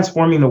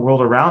transforming the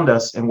world around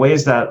us in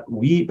ways that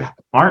we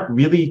aren't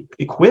really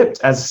equipped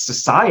as a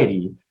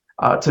society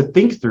to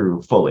think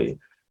through fully.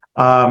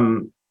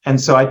 And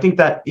so I think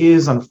that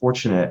is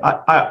unfortunate.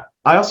 I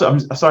also, I'm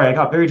sorry, I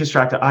got very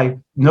distracted. I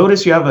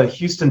noticed you have a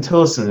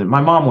Houston-Tillotson, and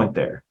my mom went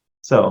there.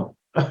 So.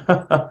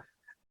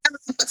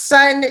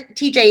 Son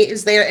TJ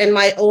is there, and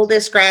my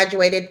oldest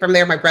graduated from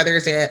there. My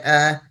brother's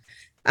a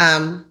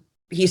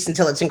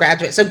Houston-Tillotson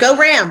graduate. So go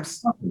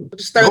Rams. We'll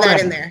just throw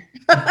that in there.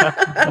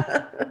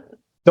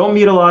 Don't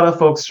meet a lot of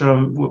folks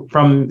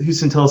from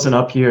Houston-Tillotson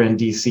up here in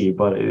DC,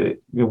 but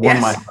it won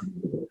my heart.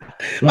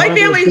 My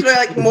family's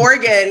like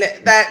Morgan.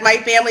 That my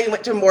family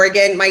went to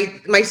Morgan.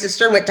 My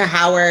sister went to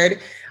Howard,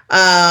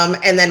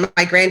 and then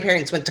my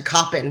grandparents went to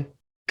Coppin,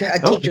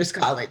 teachers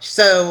college.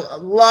 So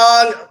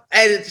long,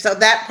 and so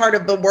that part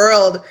of the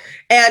world.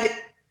 And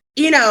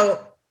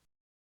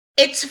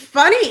it's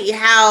funny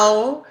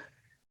how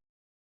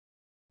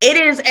it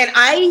is, and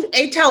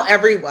I tell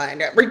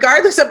everyone,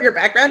 regardless of your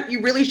background,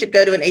 you really should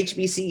go to an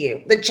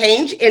HBCU. The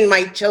change in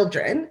my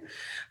children,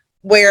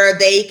 where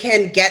they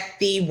can get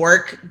the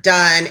work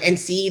done and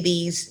see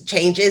these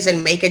changes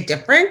and make a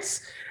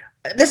difference.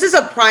 This is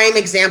a prime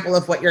example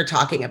of what you're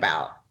talking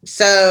about.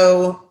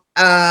 So,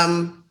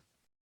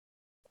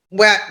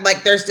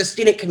 there's the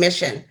student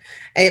commission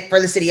for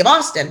the city of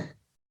Austin,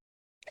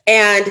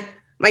 and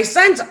my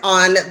son's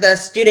on the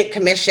student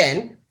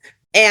commission,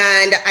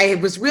 and I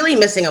was really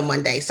missing him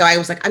one day. So I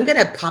was like, I'm going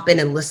to pop in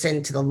and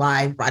listen to the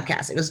live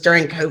broadcast. It was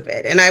during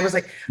COVID. And I was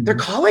like, they're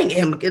calling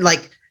him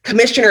like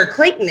Commissioner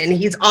Clayton, and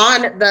he's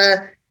on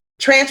the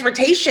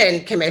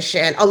Transportation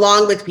Commission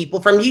along with people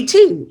from UT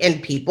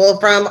and people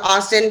from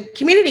Austin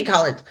Community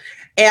College,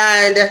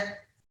 and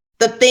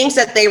the things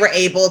that they were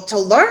able to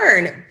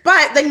learn.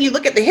 But then you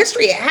look at the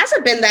history, it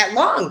hasn't been that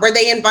long where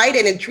they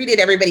invited and treated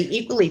everybody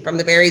equally from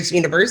the various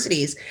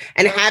universities,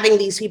 and having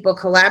these people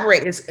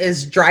collaborate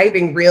is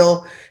driving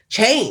real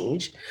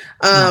change.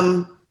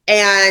 And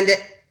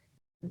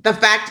the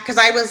fact, because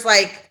I was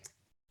like,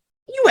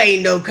 you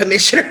ain't no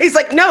commissioner. He's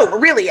like, no,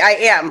 really, I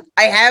am.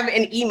 I have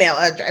an email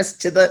address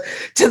to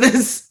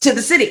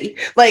the city.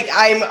 Like,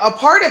 I'm a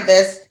part of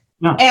this.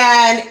 Yeah.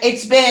 And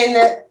it's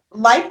been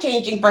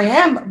life-changing for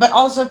him, but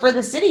also for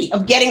the city,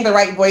 of getting the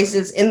right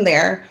voices in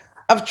there,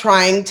 of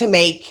trying to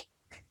make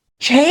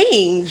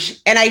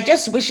change. And I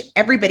just wish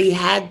everybody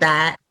had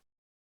that,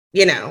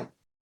 had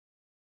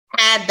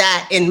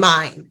that in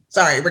mind.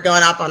 Sorry, we're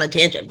going off on a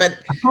tangent, but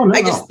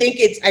I just think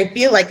I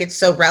feel like it's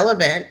so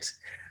relevant.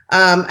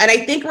 And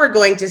I think we're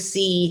going to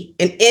see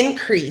an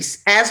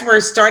increase as we're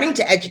starting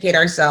to educate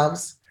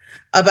ourselves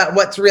about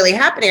what's really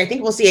happening. I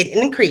think we'll see an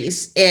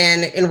increase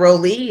in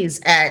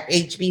enrollees at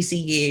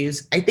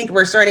HBCUs. I think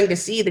we're starting to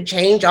see the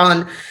change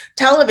on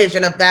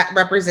television of that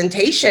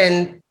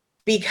representation,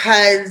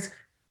 because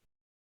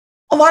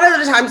a lot of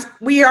the times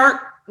we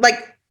aren't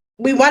like,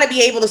 we want to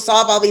be able to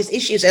solve all these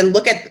issues and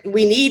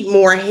we need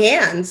more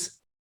hands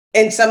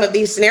in some of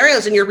these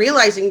scenarios. And you're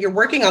realizing you're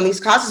working on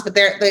these causes, but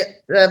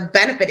the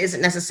benefit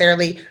isn't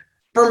necessarily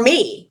for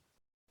me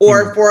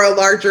or for a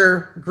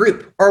larger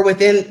group or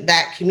within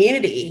that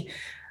community.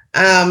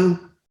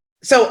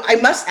 So I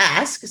must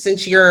ask,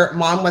 since your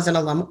mom was an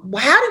alum,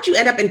 how did you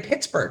end up in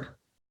Pittsburgh?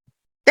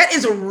 That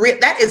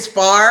is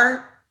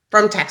far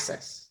from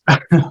Texas.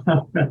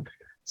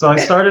 So I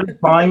started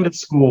applying to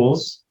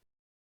schools,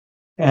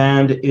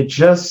 and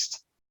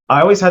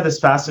I always had this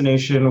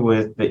fascination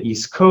with the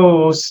East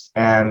Coast,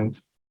 and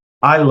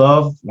I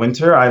love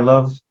winter.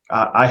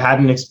 I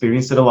hadn't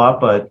experienced it a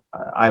lot, but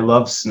I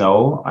love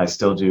snow. I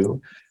still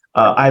do.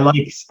 I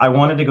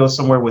wanted to go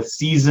somewhere with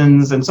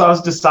seasons. And so I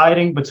was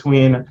deciding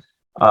between,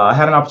 I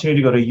had an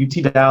opportunity to go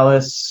to UT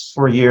Dallas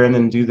for a year and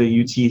then do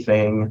the UT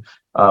thing,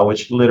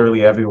 which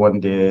literally everyone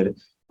did.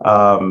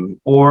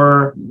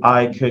 Or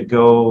I could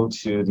go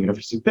to the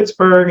University of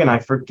Pittsburgh, and I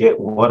forget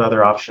what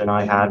other option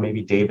I had,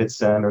 maybe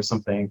Davidson or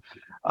something.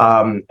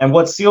 And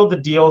what sealed the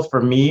deal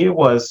for me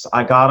was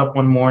I got up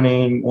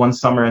one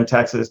summer in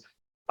Texas.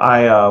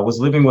 I was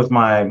living with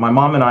my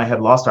mom, and I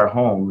had lost our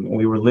home.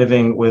 We were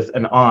living with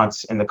an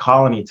aunt in the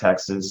Colony,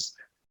 Texas.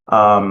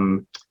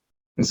 And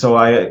so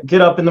I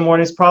get up in the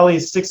morning, it's probably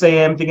 6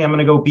 a.m., thinking I'm going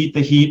to go beat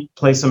the heat,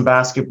 play some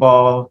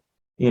basketball.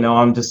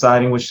 I'm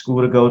deciding which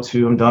school to go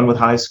to. I'm done with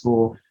high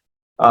school.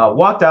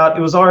 Walked out.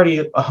 It was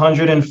already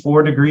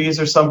 104 degrees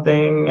or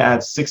something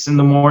at 6 a.m.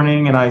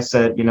 And I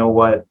said, you know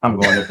what? I'm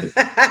going to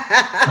Pittsburgh.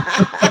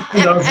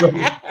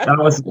 that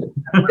was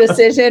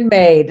Decision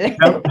made.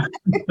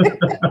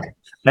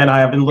 And I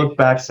haven't looked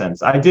back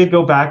since. I did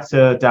go back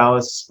to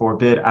Dallas for a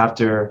bit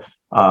after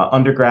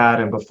undergrad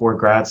and before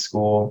grad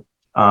school.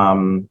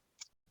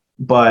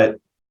 But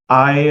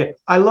I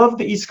love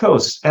the East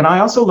Coast, and I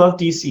also love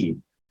DC.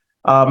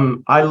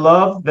 I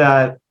love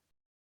that,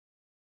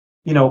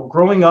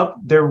 growing up,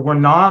 there was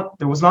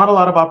not a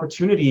lot of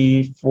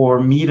opportunity for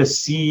me to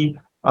see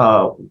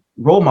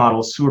role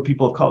models who are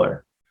people of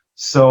color.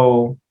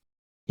 So,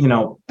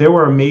 there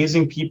were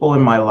amazing people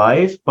in my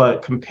life,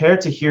 but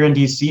compared to here in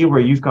DC, where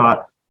you've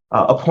got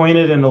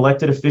appointed and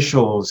elected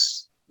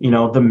officials,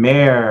 the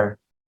mayor,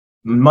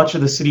 much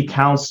of the city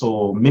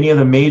council, many of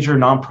the major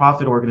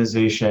nonprofit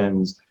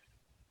organizations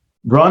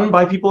run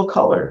by people of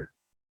color.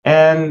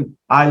 And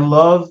I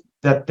love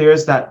that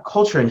there's that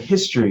culture and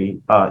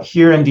history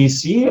here in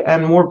DC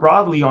and more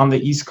broadly on the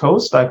East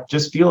Coast. I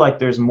just feel like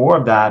there's more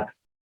of that.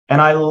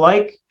 And I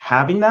like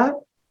having that.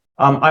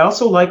 I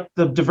also like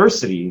the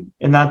diversity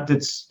in that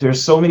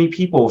there's so many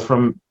people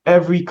from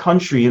every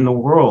country in the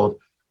world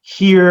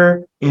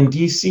here in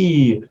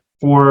DC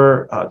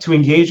to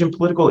engage in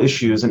political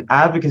issues and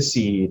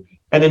advocacy.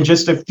 And then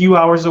just a few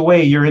hours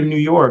away, you're in New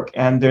York,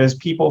 and there's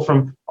people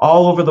from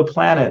all over the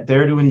planet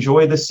there to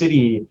enjoy the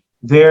city,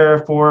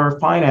 there for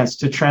finance,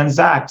 to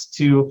transact,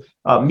 to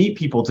meet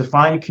people, to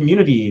find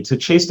community, to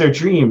chase their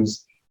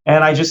dreams.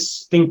 And I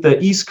just think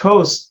the East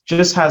Coast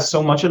just has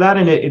so much of that,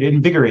 and it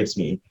invigorates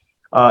me.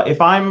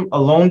 If I'm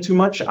alone too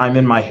much, I'm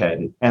in my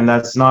head, and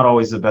that's not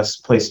always the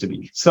best place to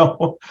be.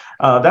 So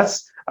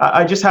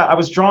I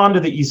was drawn to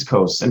the East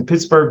Coast, and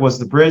Pittsburgh was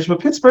the bridge, but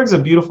Pittsburgh's a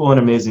beautiful and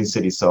amazing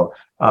city. So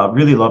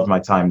really loved my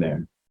time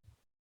there.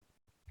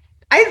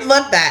 I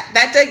love that.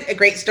 That's a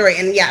great story.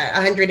 And yeah,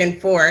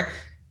 104.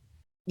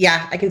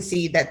 Yeah, I can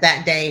see that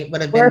day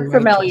would have been. We're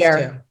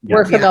familiar.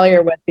 We're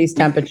familiar with these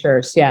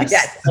temperatures. Yes.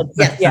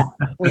 Yes. Yeah.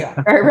 We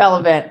are. Very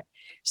relevant.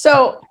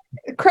 So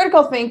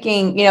critical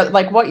thinking,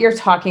 like what you're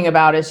talking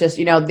about is just,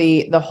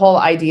 the whole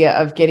idea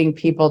of getting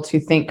people to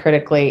think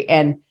critically.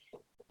 And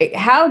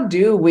how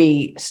do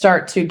we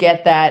start to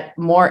get that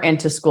more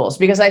into schools?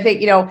 Because I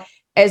think,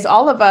 as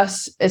all of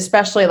us,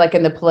 especially like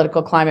in the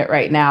political climate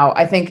right now,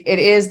 I think it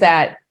is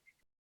that,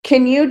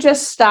 can you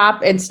just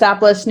stop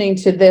listening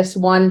to this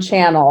one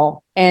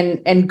channel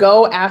and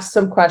go ask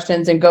some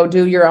questions and go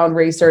do your own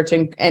research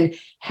and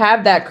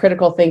have that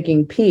critical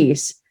thinking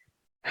piece?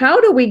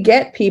 How do we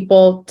get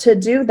people to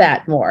do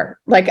that more?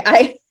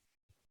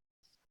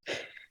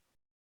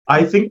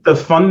 I think the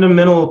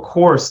fundamental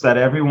course that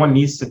everyone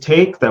needs to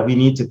take, that we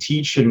need to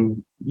teach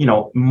in,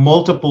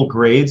 multiple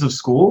grades of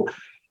school,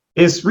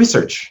 is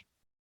research.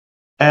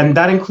 And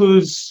that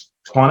includes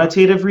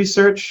quantitative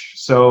research,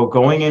 so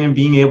going in and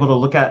being able to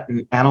look at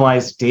and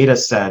analyze data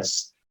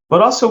sets,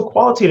 but also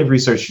qualitative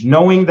research,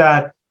 knowing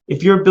that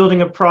if you're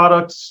building a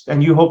product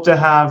and you hope to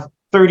have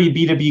 30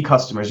 B2B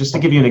customers, just to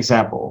give you an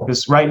example,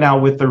 because right now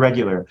with the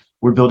regular,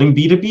 we're building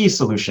B2B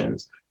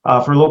solutions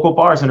for local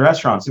bars and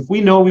restaurants. If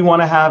we know we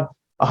want to have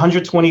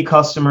 120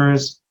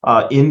 customers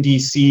in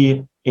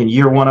DC in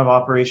year one of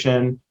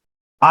operation,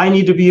 I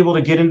need to be able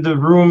to get into the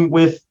room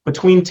with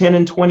between 10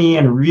 and 20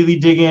 and really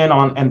dig in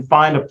on and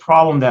find a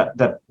problem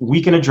that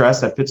we can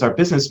address that fits our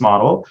business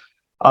model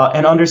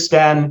and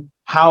understand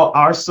how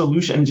our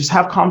solution, and just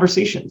have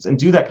conversations and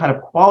do that kind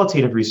of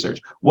qualitative research.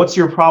 What's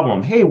your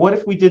problem? Hey, what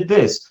if we did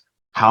this?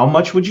 How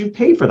much would you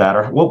pay for that?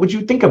 Or what would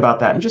you think about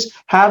that? And just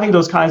having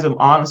those kinds of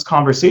honest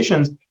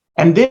conversations,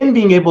 and then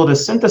being able to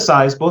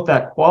synthesize both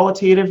that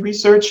qualitative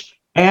research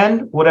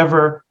and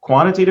whatever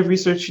quantitative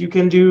research you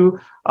can do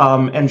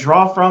and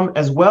draw from,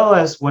 as well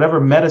as whatever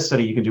meta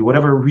study you can do,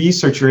 whatever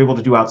research you're able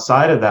to do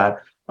outside of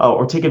that,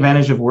 or take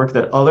advantage of work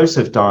that others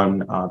have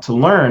done to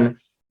learn.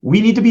 We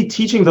need to be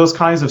teaching those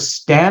kinds of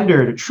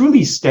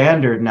truly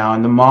standard now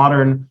in the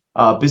modern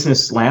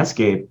business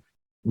landscape,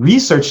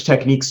 research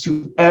techniques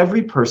to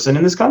every person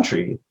in this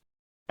country.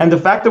 And the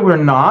fact that we're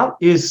not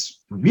is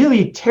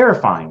really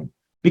terrifying,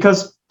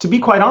 because to be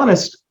quite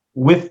honest,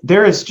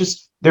 there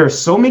are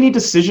so many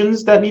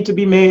decisions that need to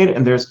be made,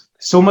 and there's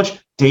so much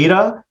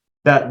data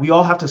that we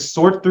all have to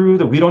sort through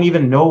that we don't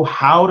even know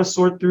how to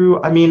sort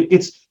through. I mean,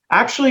 it's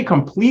actually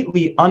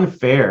completely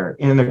unfair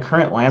in the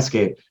current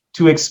landscape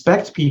to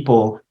expect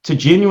people to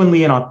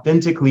genuinely and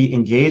authentically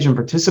engage and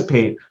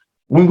participate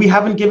when we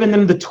haven't given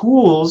them the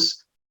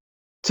tools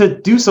to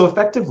do so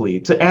effectively,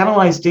 to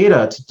analyze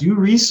data, to do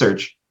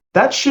research.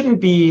 That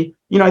shouldn't be,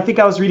 I think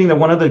I was reading that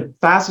one of the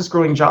fastest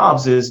growing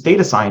jobs is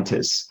data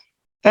scientists.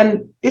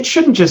 And it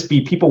shouldn't just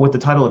be people with the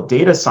title of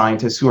data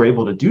scientists who are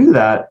able to do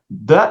that.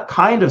 That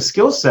kind of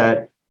skill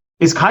set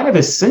is kind of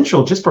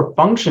essential just for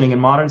functioning in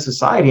modern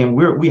society, and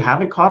we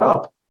haven't caught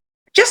up.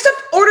 Just to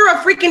order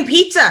a freaking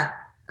pizza,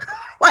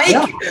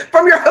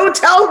 from your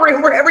hotel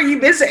room, wherever you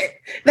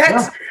visit.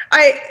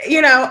 I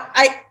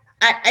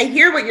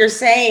hear what you're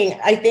saying.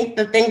 I think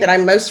the thing that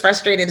I'm most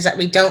frustrated is that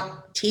we don't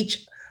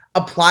teach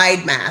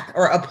applied math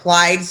or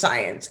applied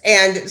science.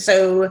 And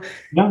so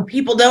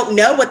people don't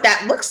know what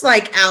that looks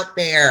like out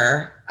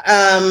there.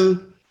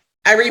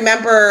 I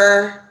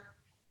remember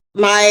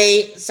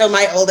my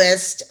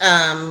oldest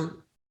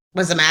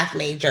was a math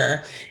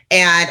major,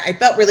 and I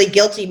felt really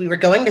guilty. We were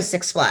going to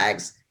Six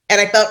Flags,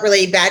 and I felt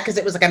really bad because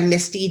it was like a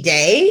misty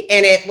day,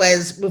 and it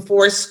was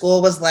before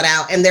school was let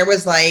out, and there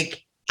was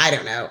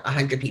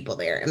 100 people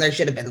there, and there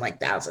should have been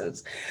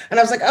thousands. And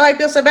I was like, oh, I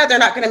feel so bad. They're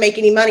not going to make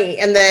any money.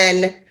 And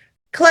then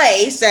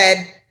Clay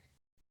said,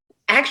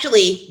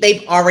 Actually,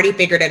 they've already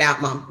figured it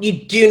out, Mom. You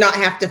do not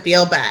have to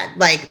feel bad.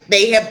 Like,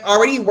 they have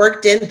already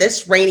worked in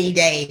this rainy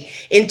day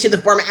into the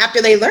format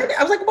after they learned it.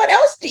 I was like, what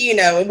else do you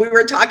know? And we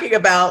were talking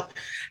about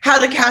how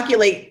to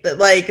calculate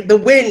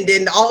the wind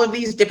and all of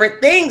these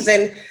different things.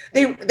 And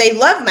they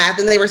love math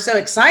and they were so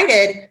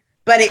excited.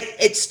 But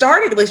it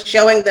started with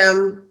showing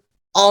them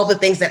all the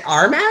things that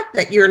are math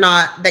that you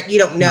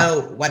don't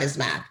know what is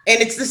math.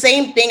 And it's the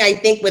same thing, I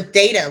think, with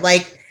data.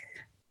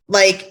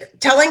 Like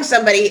telling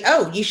somebody,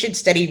 oh, you should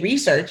study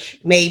research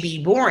may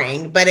be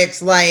boring, but it's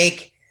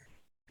like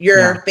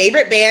your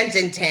favorite band's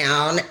in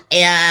town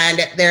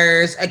and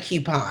there's a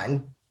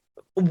coupon.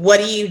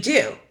 What do you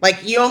do?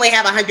 Like, you only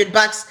have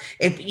 $100.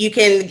 If you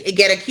can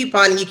get a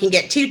coupon, you can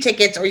get 2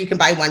 tickets or you can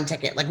buy 1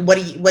 ticket. Like, what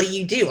do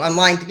you do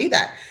online to do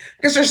that?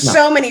 Because there's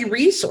so many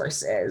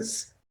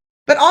resources.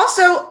 But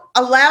also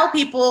allow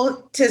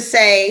people to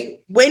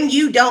say, when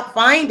you don't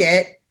find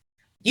it,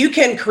 you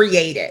can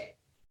create it.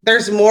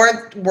 There's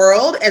more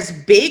world, as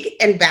big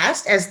and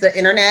vast as the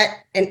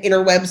internet and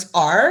interwebs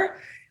are.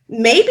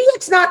 Maybe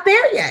it's not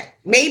there yet.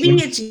 Maybe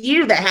it's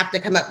you that have to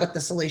come up with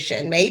the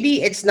solution.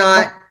 Maybe it's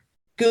not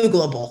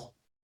Googleable.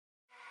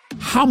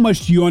 How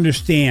much do you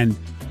understand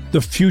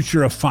the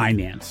future of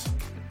finance?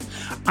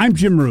 I'm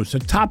Jim Roos, a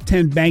top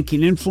 10 banking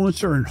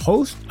influencer and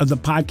host of the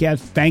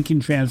podcast Banking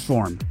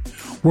Transformed,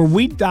 where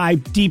we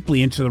dive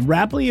deeply into the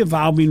rapidly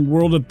evolving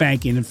world of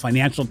banking and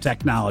financial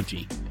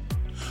technology.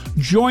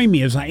 Join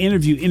me as I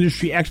interview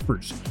industry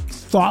experts,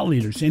 thought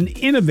leaders, and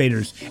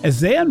innovators as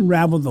they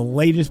unravel the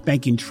latest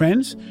banking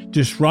trends,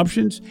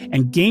 disruptions,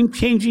 and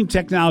game-changing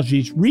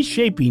technologies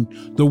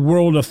reshaping the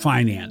world of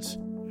finance.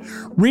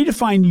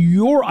 Redefine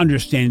your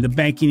understanding of the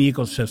banking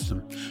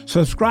ecosystem.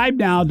 Subscribe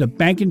now to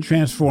Banking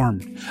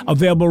Transformed,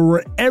 available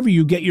wherever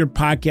you get your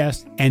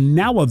podcast and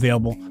now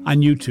available on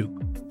YouTube.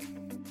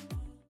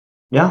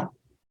 Yeah.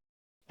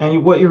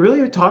 And what you're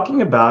really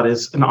talking about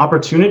is an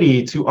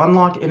opportunity to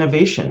unlock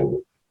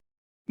innovation.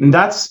 And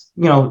that's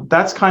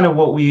kind of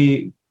what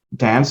we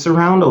dance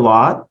around a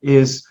lot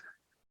is,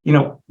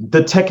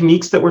 the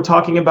techniques that we're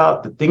talking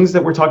about, the things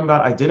that we're talking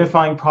about,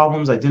 identifying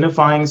problems,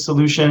 identifying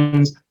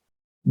solutions.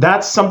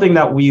 That's something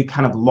that we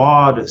kind of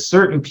laud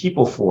certain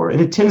people for.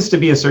 And it tends to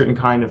be a certain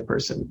kind of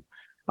person,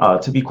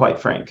 to be quite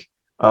frank,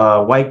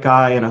 a white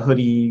guy in a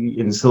hoodie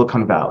in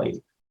Silicon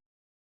Valley.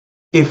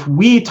 If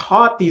we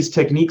taught these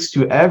techniques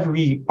to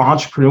every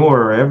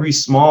entrepreneur, every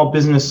small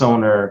business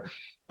owner,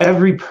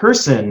 every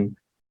person,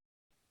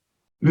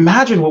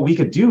 imagine what we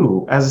could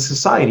do as a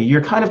society.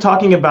 You're kind of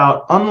talking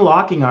about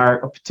unlocking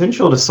our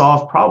potential to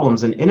solve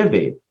problems and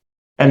innovate,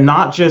 and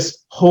not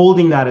just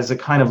holding that as a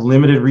kind of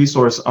limited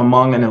resource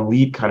among an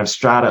elite kind of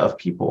strata of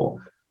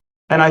people.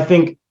 And I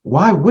think,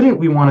 why wouldn't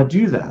we want to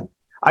do that?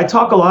 I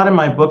talk a lot in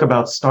my book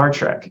about Star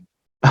Trek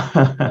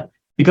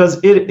because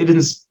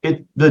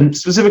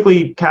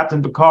specifically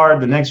Captain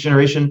Picard, The Next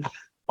Generation,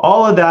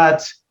 all of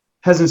that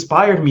has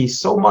inspired me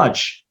so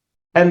much.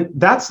 And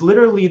that's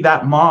literally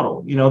that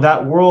model,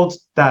 that world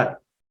that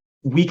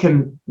we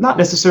can not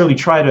necessarily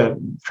try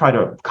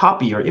to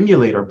copy or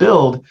emulate or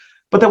build,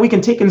 but that we can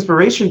take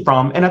inspiration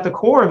from. And at the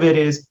core of it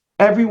is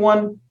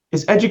everyone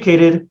is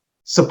educated,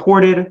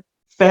 supported,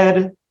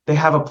 fed, they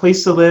have a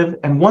place to live.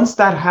 And once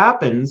that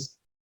happens,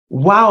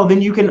 wow,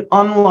 then you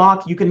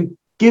can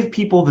give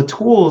people the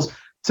tools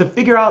to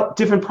figure out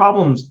different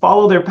problems,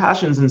 follow their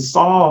passions and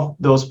solve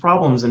those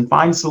problems and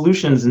find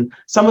solutions. And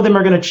some of them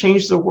are going to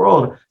change the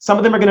world. Some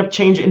of them are going to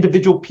change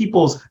individual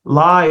people's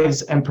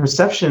lives and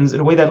perceptions in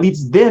a way that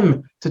leads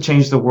them to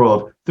change the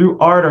world through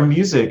art or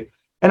music.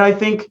 And I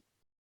think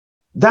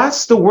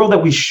that's the world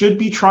that we should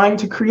be trying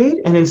to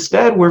create. And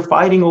instead, we're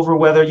fighting over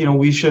whether,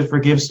 we should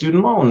forgive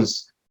student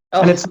loans.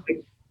 Oh. And it's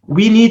like,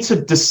 we need to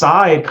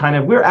decide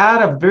we're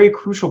at a very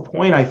crucial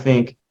point, I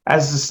think,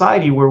 as a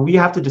society where we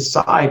have to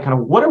decide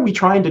what are we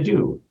trying to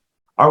do?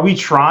 Are we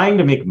trying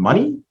to make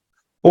money,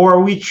 or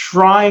are we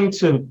trying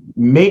to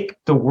make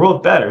the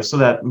world better so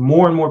that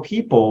more and more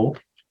people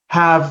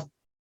have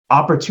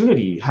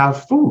opportunity,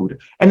 have food?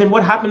 And then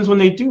what happens when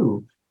they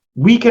do?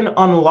 We can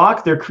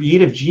unlock their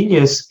creative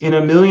genius in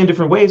a million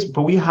different ways,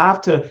 but we have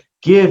to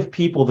give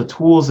people the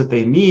tools that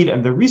they need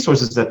and the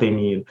resources that they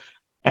need.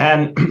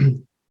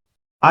 And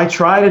I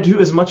try to do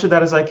as much of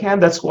that as I can.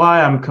 That's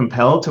why I'm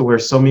compelled to wear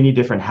so many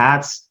different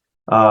hats.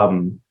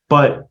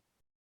 But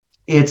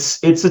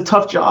it's a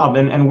tough job,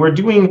 and we're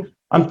doing,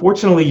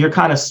 unfortunately, you're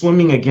kind of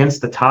swimming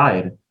against the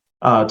tide,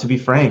 to be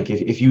frank,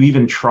 if you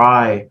even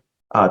try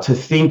to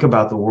think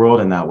about the world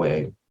in that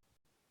way.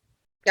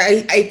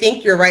 I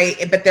think you're right,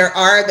 but there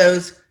are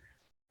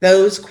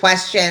those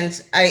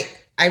questions.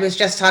 I was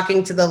just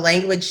talking to the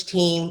language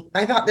team.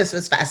 I thought this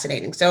was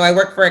fascinating. So I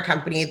work for a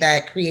company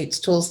that creates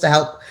tools to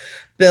help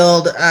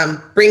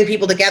bring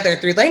people together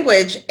through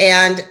language.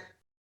 And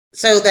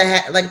so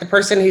the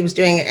person who was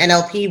doing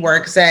NLP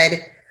work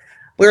said,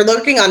 we're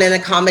looking on an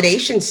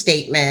accommodation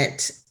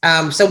statement.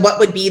 So what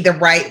would be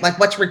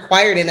what's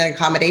required in an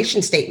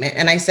accommodation statement?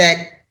 And I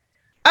said,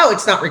 oh,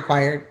 it's not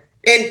required.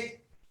 And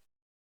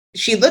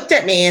she looked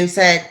at me and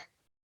said,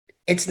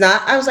 it's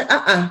not. I was like,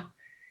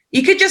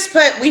 You could just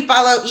put, we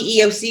follow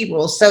EEOC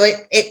rules. So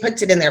it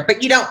puts it in there, but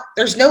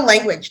there's no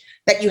language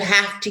that you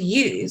have to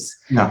use.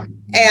 No.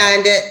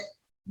 And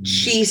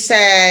she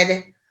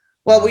said,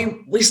 well,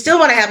 we still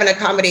want to have an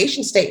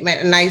accommodation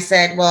statement. And I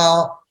said,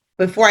 well,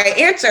 before I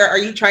answer, are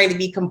you trying to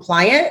be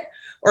compliant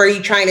or are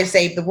you trying to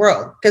save the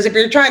world? Because if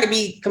you're trying to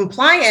be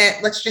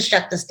compliant, let's just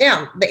shut this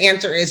down. The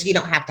answer is you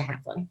don't have to have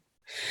one.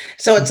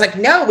 So it's like,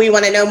 no, we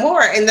want to know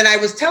more. And then I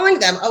was telling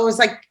them, I was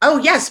like, oh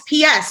yes,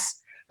 PS.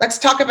 Let's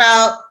talk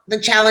about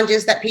the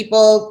challenges that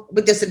people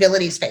with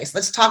disabilities face.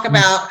 Let's talk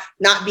about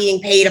not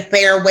being paid a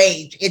fair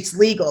wage. It's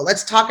legal.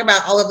 Let's talk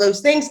about all of those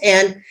things.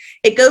 And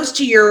it goes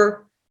to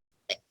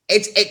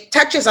it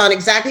touches on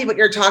exactly what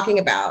you're talking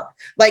about.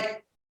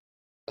 Like,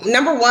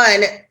 number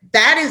one,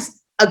 that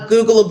is a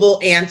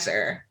Googleable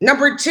answer.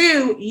 Number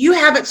two, you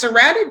haven't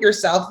surrounded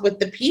yourself with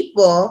the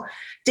people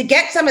to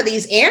get some of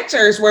these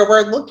answers where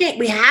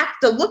we have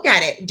to look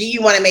at it. Do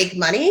you want to make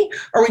money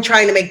or are we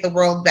trying to make the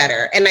world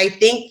better? And I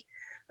think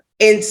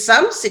in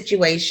some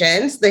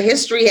situations, the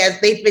history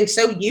they've been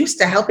so used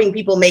to helping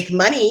people make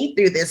money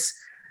through this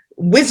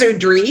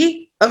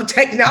wizardry of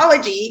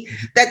technology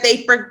that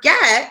they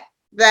forget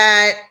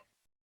that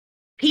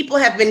people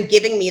have been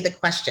giving me the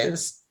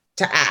questions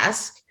to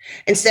ask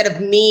instead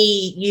of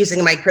me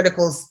using my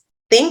critical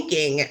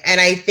thinking. And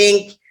I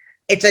think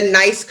it's a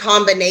nice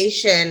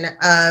combination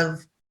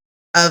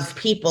of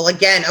people,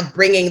 again, of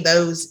bringing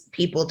those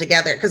people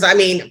together. Because I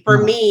mean,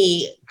 for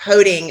me,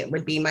 coding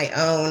would be my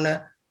own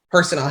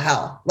personal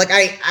hell. Like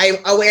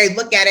I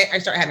look at it, I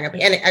start having a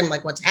panic. I'm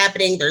like, what's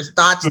happening? There's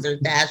dots,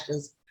 there's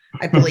dashes.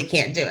 I really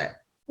can't do it.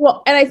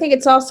 Well, and I think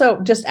it's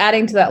also just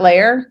adding to that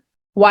layer.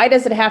 Why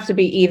does it have to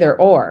be either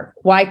or?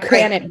 Why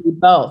can't it be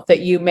both? That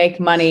you make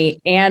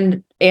money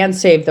and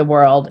save the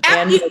world,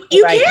 and you can.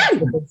 You know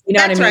that's what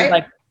I mean? Right.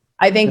 Like,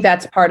 I think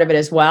that's part of it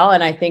as well.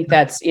 And I think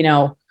that's,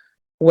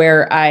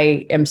 where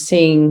I am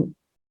seeing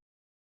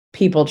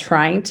people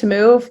trying to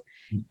move.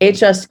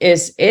 It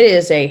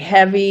is a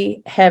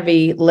heavy,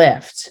 heavy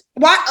lift.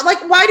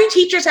 Why do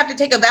teachers have to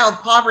take a vow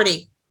of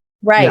poverty?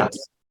 Right. Yeah.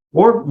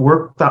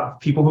 Or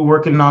people who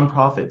work in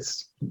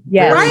nonprofits.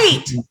 Yeah.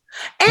 Right.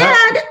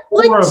 And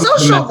like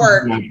social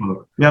work.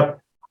 Yep.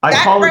 I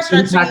that call it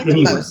frustrates impact me the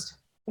anywhere. most.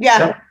 Yeah.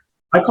 Yep.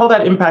 I call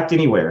that impact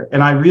anywhere.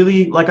 And I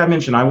really, like I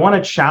mentioned, I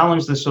want to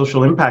challenge the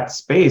social impact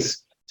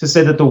space to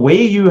say that the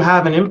way you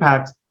have an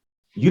impact,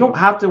 you don't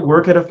have to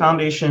work at a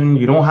foundation.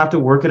 You don't have to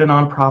work at a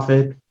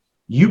nonprofit.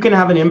 You can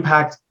have an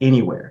impact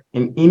anywhere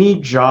in any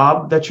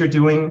job that you're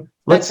doing.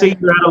 Let's say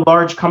you're at a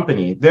large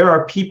company. There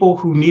are people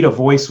who need a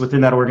voice within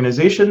that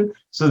organization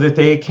so that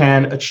they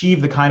can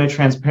achieve the kind of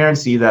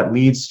transparency that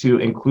leads to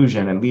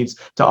inclusion and leads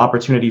to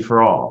opportunity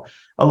for all.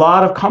 A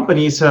lot of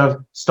companies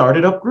have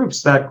started up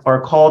groups that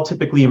are called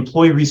typically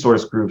employee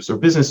resource groups or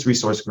business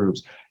resource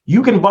groups.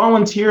 You can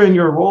volunteer in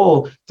your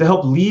role to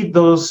help lead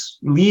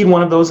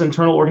one of those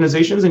internal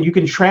organizations, and you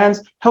can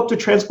help to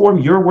transform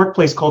your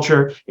workplace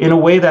culture in a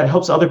way that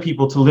helps other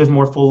people to live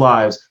more full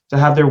lives, to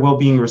have their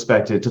well-being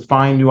respected, to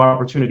find new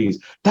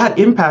opportunities. That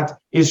impact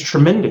is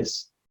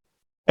tremendous.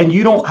 And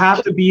you don't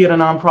have to be at a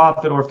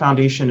nonprofit or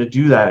foundation to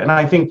do that. And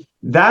I think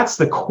that's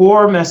the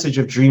core message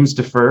of Dreams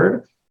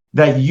Deferred,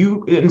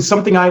 and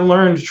something I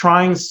learned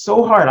trying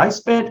so hard. I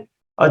spent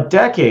a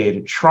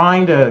decade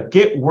trying to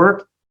get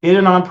work in a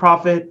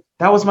nonprofit.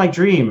 That was my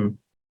dream.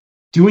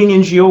 Doing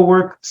NGO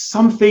work,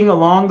 something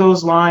along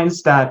those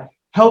lines that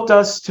helped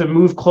us to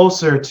move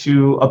closer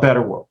to a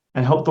better world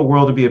and help the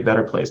world to be a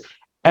better place.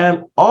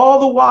 And all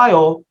the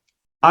while,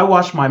 I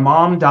watched my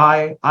mom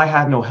die. I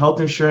had no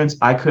health insurance.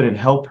 I couldn't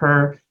help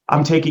her.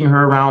 I'm taking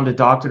her around to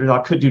doctor to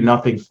doctor, could do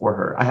nothing for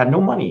her. I had no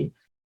money.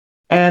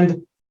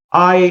 And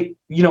I,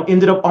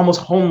 ended up almost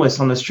homeless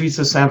on the streets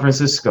of San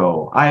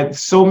Francisco.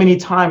 So many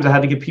times I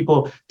had to get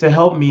people to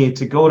help me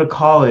to go to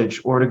college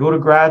or to go to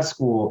grad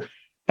school.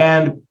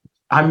 And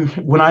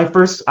when I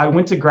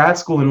went to grad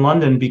school in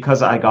London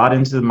because I got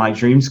into my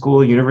dream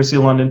school, University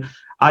of London.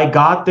 I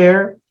got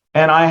there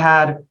and I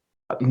had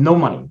no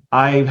money.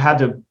 I had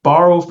to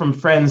borrow from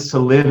friends to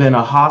live in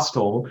a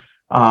hostel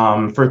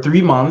for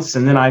 3 months.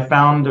 And then I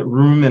found a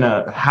room in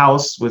a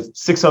house with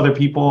 6 other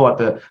people at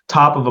the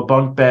top of a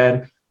bunk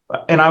bed.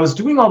 And I was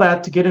doing all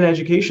that to get an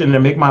education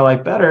and make my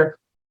life better.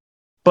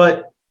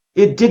 But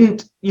it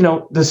didn't,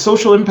 the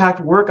social impact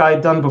work I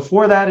had done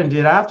before that and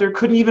did after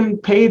couldn't even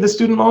pay the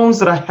student loans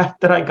that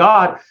I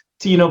got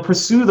to,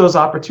 pursue those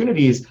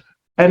opportunities.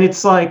 And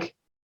it's like,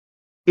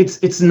 I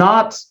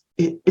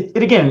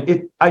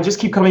just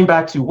keep coming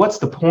back to what's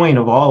the point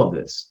of all of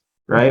this,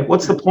 right?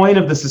 What's the point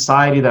of the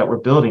society that we're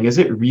building? Is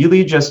it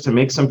really just to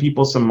make some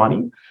people some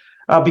money?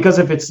 Because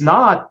if it's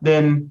not,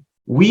 then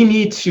we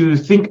need to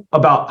think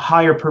about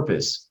higher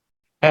purpose,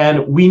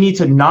 and we need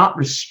to not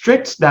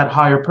restrict that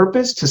higher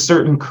purpose to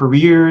certain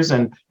careers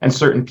and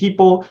certain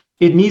people.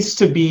 It needs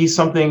to be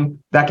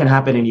something that can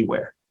happen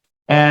anywhere.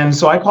 And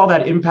so I call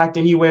that impact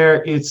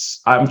anywhere.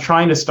 I'm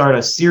trying to start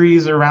a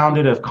series around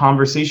it of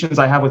conversations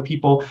I have with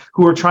people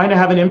who are trying to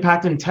have an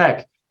impact in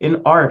tech,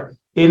 in art,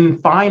 in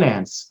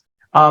finance,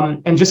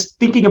 and just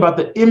thinking about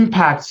the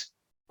impact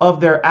of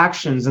their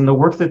actions and the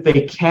work that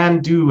they can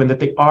do and that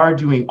they are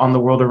doing on the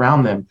world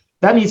around them.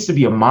 That needs to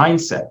be a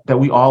mindset that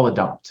we all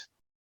adopt.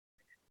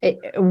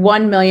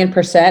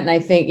 1,000,000%. And I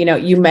think,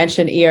 you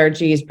mentioned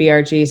ERGs,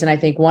 BRGs, and I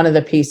think one of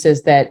the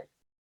pieces that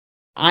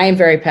I am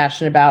very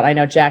passionate about, I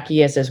know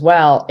Jackie is as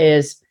well,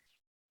 is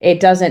it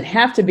doesn't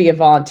have to be a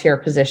volunteer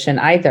position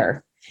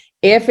either.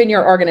 If in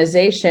your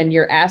organization,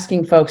 you're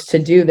asking folks to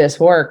do this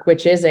work,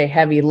 which is a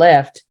heavy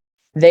lift,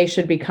 they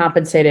should be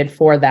compensated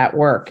for that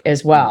work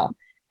as well.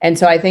 And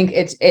so I think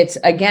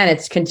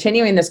it's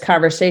continuing this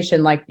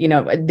conversation, like,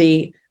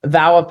 the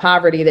vow of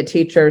poverty that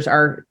teachers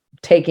are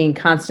taking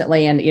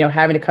constantly and,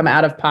 having to come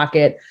out of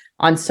pocket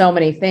on so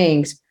many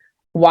things.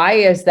 Why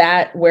is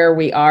that where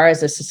we are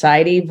as a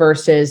society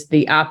versus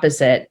the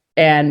opposite?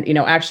 And,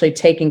 actually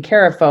taking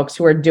care of folks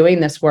who are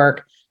doing this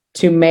work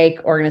to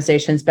make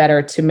organizations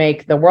better, to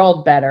make the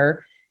world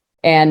better.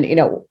 And,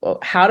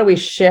 how do we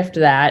shift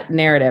that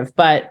narrative?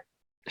 But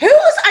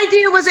whose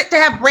idea was it to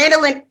have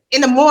Brandolon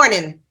in the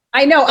morning?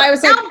 I know. I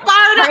was I'm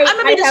fired up. I'm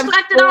gonna be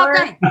distracted all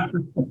day.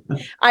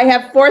 I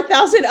have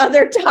 4,000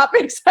 other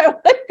topics I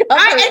want to cover.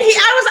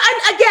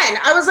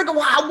 I was like,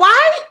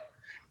 why?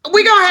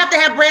 We're gonna have to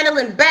have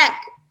Brandolon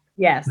back.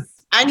 Yes.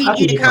 I need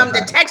you to come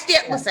to text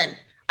it. Listen,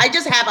 I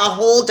just have a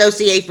whole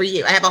dossier for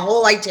you. I have a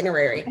whole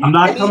itinerary. I'm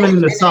not coming in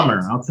the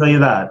summer. I'll tell you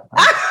that.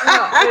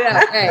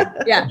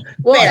 Yeah.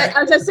 Well,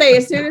 as I say,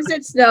 as soon as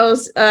it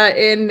snows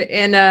in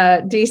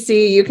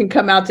DC, you can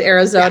come out to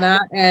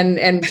Arizona,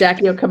 and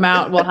Jackie will come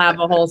out. And we'll have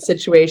a whole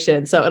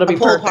situation. So it'll be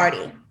pool perfect.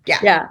 Party.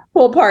 Yeah,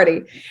 pool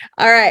party.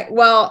 All right.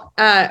 Well,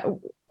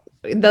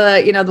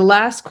 the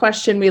last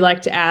question we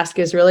like to ask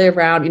is really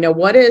around,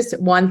 what is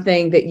one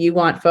thing that you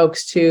want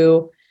folks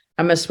to?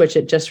 I'm going to switch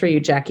it just for you,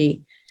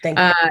 Jackie. Thank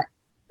you.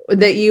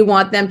 That you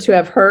want them to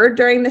have heard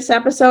during this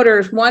episode, or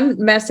is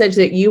one message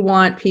that you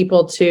want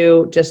people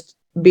to just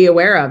be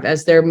aware of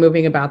as they're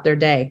moving about their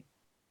day?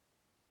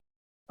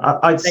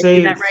 I'd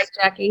say that right,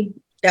 Jackie?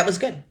 That was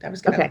good.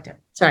 Okay.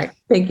 Sorry.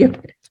 Thank you.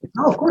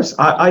 No, of course.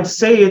 I'd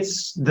say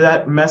it's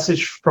that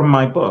message from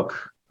my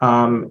book.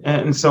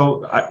 And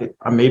so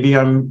maybe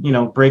I'm,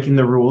 breaking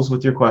the rules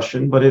with your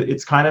question, but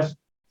it's kind of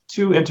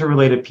two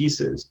interrelated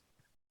pieces.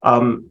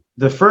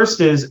 The first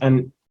is,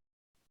 and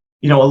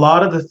a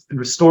lot of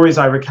the stories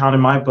I recount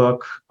in my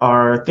book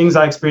are things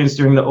I experienced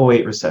during the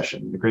 2008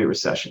 recession, the Great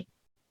Recession.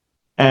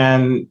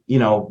 And,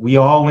 we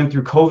all went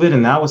through COVID,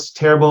 and that was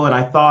terrible. And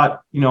I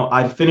thought,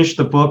 I'd finish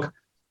the book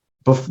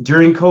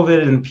during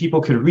COVID and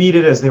people could read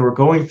it as they were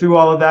going through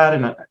all of that.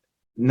 And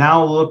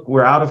now look,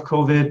 we're out of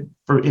COVID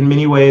in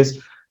many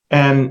ways.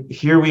 And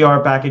here we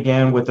are back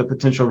again with a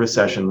potential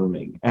recession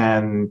looming,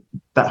 and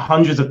that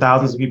hundreds of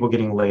thousands of people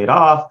getting laid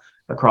off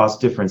across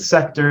different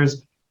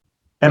sectors.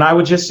 And I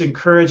would just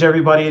encourage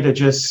everybody to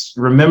just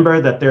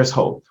remember that there's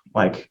hope.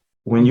 Like,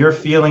 when you're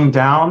feeling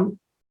down,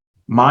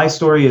 my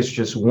story is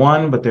just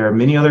one, but there are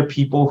many other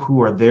people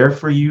who are there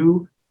for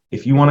you.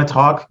 If you want to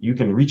talk, you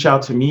can reach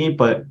out to me,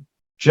 but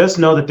just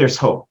know that there's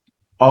hope.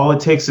 All it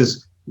takes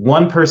is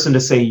one person to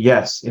say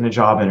yes in a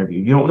job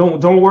interview. You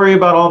don't worry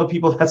about all the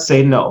people that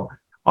say no.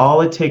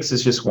 All it takes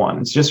is just one.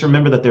 It's just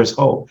remember that there's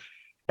hope.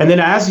 And then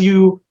as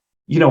you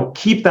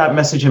keep that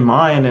message in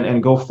mind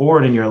and go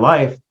forward in your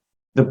life,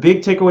 the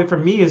big takeaway for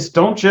me is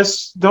don't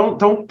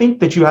think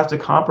that you have to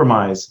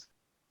compromise.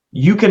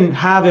 You can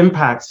have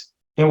impact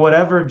in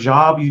whatever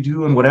job you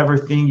do and whatever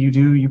thing you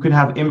do. You can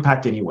have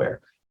impact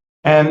anywhere.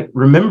 And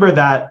remember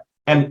that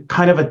and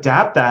kind of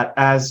adapt that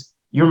as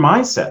your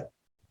mindset.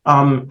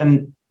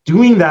 And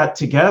doing that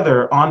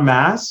together en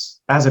masse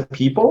as a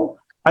people,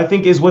 I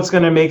think, is what's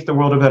going to make the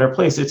world a better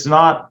place. It's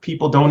not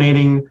people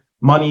donating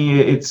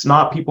money. It's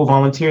not people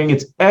volunteering.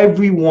 It's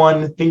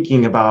everyone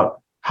thinking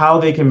about how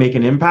they can make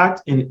an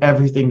impact in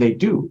everything they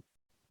do.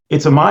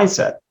 It's a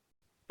mindset.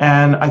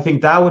 And I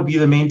think that would be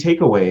the main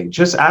takeaway.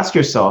 Just ask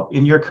yourself,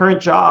 in your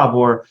current job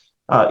or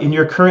in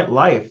your current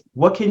life,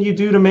 what can you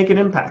do to make an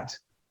impact?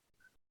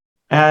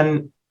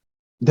 And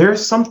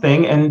there's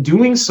something, and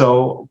doing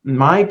so,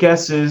 my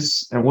guess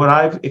is, and what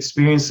I've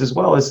experienced as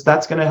well, is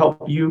that's going to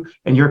help you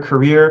and your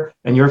career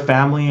and your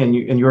family and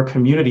your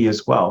community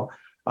as well.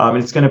 And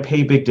it's going to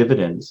pay big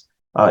dividends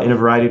in a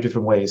variety of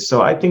different ways.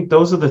 So I think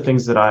those are the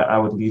things that I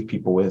would leave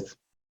people with.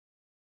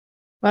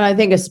 Well, I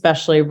think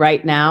especially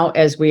right now,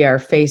 as we are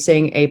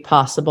facing a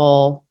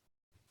possible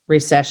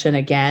recession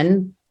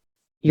again,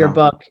 your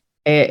book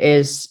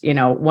is,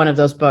 one of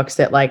those books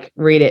that, like,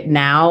 read it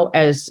now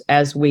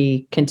as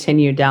we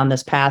continue down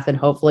this path, and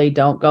hopefully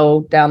don't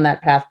go down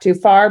that path too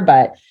far.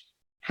 But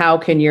how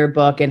can your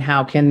book and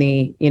how can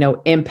the,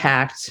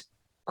 impact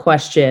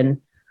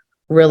question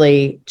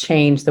really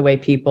change the way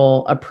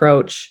people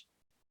approach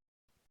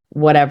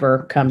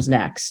whatever comes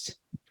next?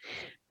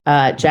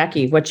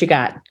 Jackie, what you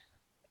got?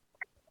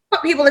 I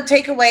want people to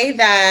take away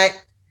that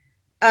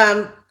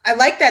I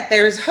like that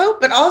there's hope,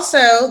 but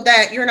also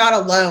that you're not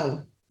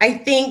alone. I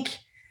think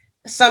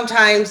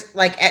sometimes,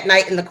 like at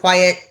night in the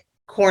quiet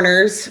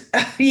corners,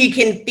 you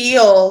can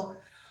feel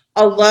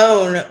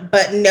alone,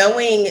 but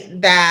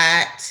knowing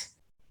that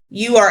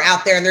you are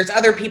out there and there's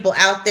other people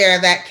out there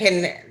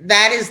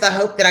that is the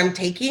hope that I'm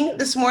taking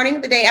this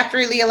morning, the day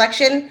after the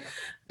election.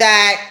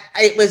 That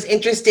it was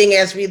interesting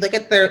as we look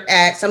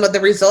at some of the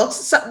results.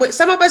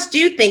 Some of us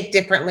do think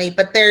differently,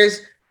 but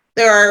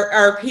there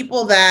are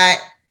people that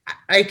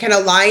I can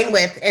align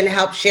with and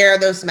help share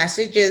those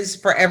messages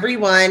for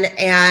everyone.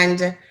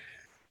 And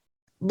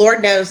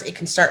Lord knows it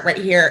can start right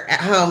here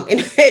at home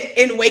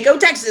in Waco,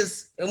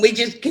 Texas, and we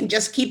can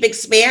keep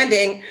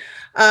expanding.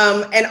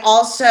 And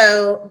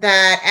also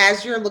that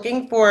as you're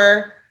looking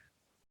for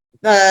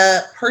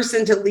the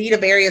person to lead a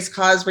various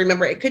cause,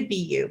 remember, it could be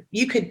you.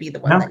 You could be the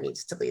one that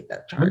needs to lead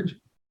that charge.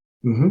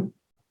 Mm-hmm.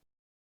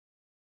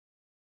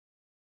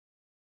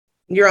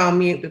 You're on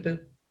mute, boo-boo.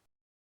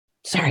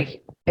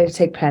 Sorry, I had to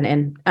take pen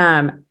in.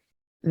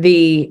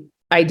 The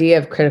idea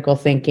of critical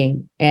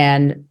thinking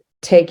and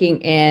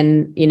taking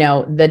in,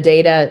 the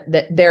data,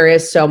 that there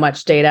is so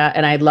much data.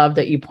 And I love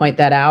that you point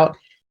that out.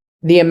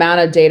 The amount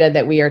of data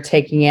that we are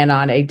taking in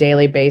on a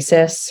daily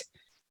basis.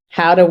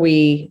 How do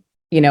we,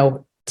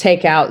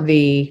 take out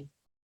the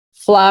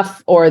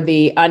fluff or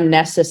the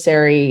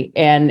unnecessary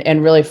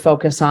and really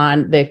focus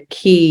on the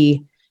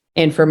key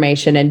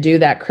information and do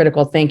that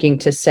critical thinking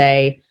to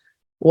say,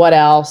 what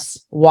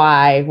else,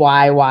 why,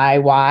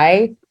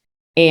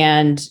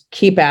 and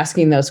keep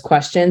asking those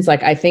questions.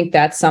 Like, I think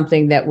that's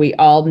something that we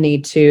all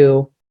need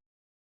to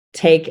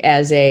take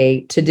as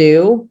a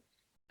to-do,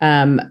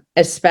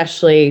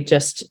 especially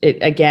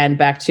again,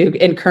 back to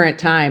in current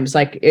times,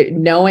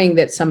 knowing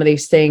that some of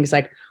these things,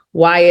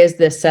 why is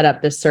this set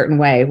up this certain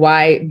way?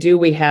 Why do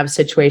we have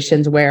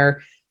situations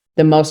where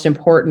the most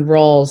important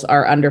roles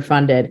are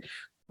underfunded?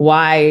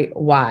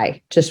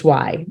 Why? Just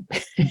why?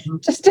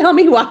 Just tell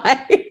me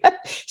why.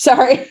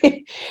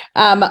 Sorry.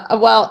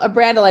 Well,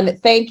 Brandolon,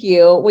 thank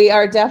you. We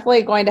are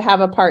definitely going to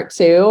have a part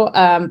 2.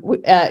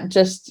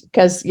 Just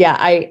because,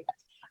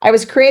 I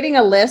was creating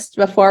a list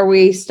before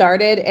we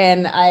started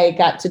and I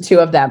got to 2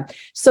 of them.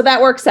 So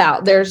that works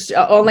out. There's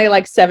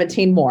only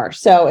 17 more.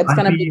 So it's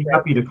going to be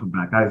happy to come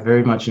back. I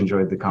very much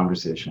enjoyed the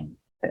conversation.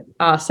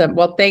 Awesome.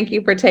 Well, thank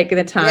you for taking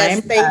the time.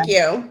 Yes, thank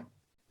you.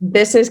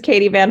 This is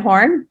Katie Van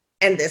Horn.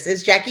 And this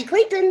is Jackie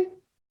Clayton.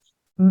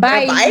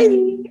 Bye.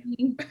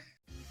 Bye.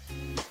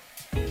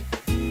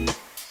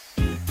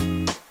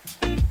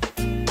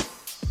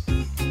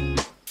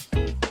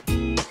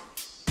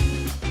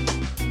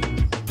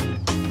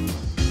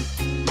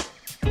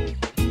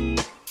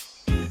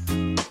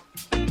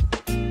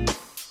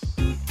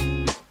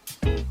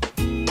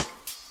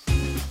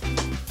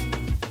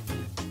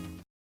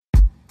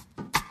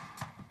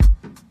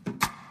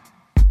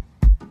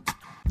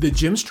 The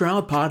Jim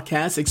Stroud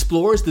Podcast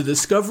explores the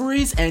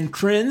discoveries and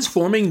trends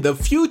forming the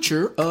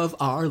future of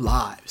our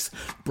lives.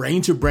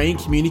 Brain-to-brain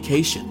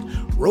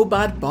communication,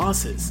 robot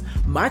bosses,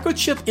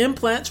 microchip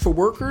implants for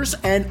workers,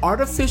 and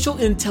artificial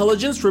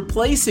intelligence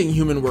replacing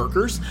human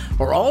workers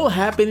are all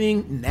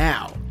happening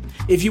now.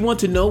 If you want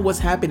to know what's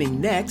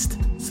happening next,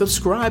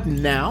 subscribe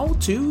now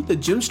to the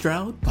Jim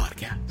Stroud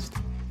Podcast.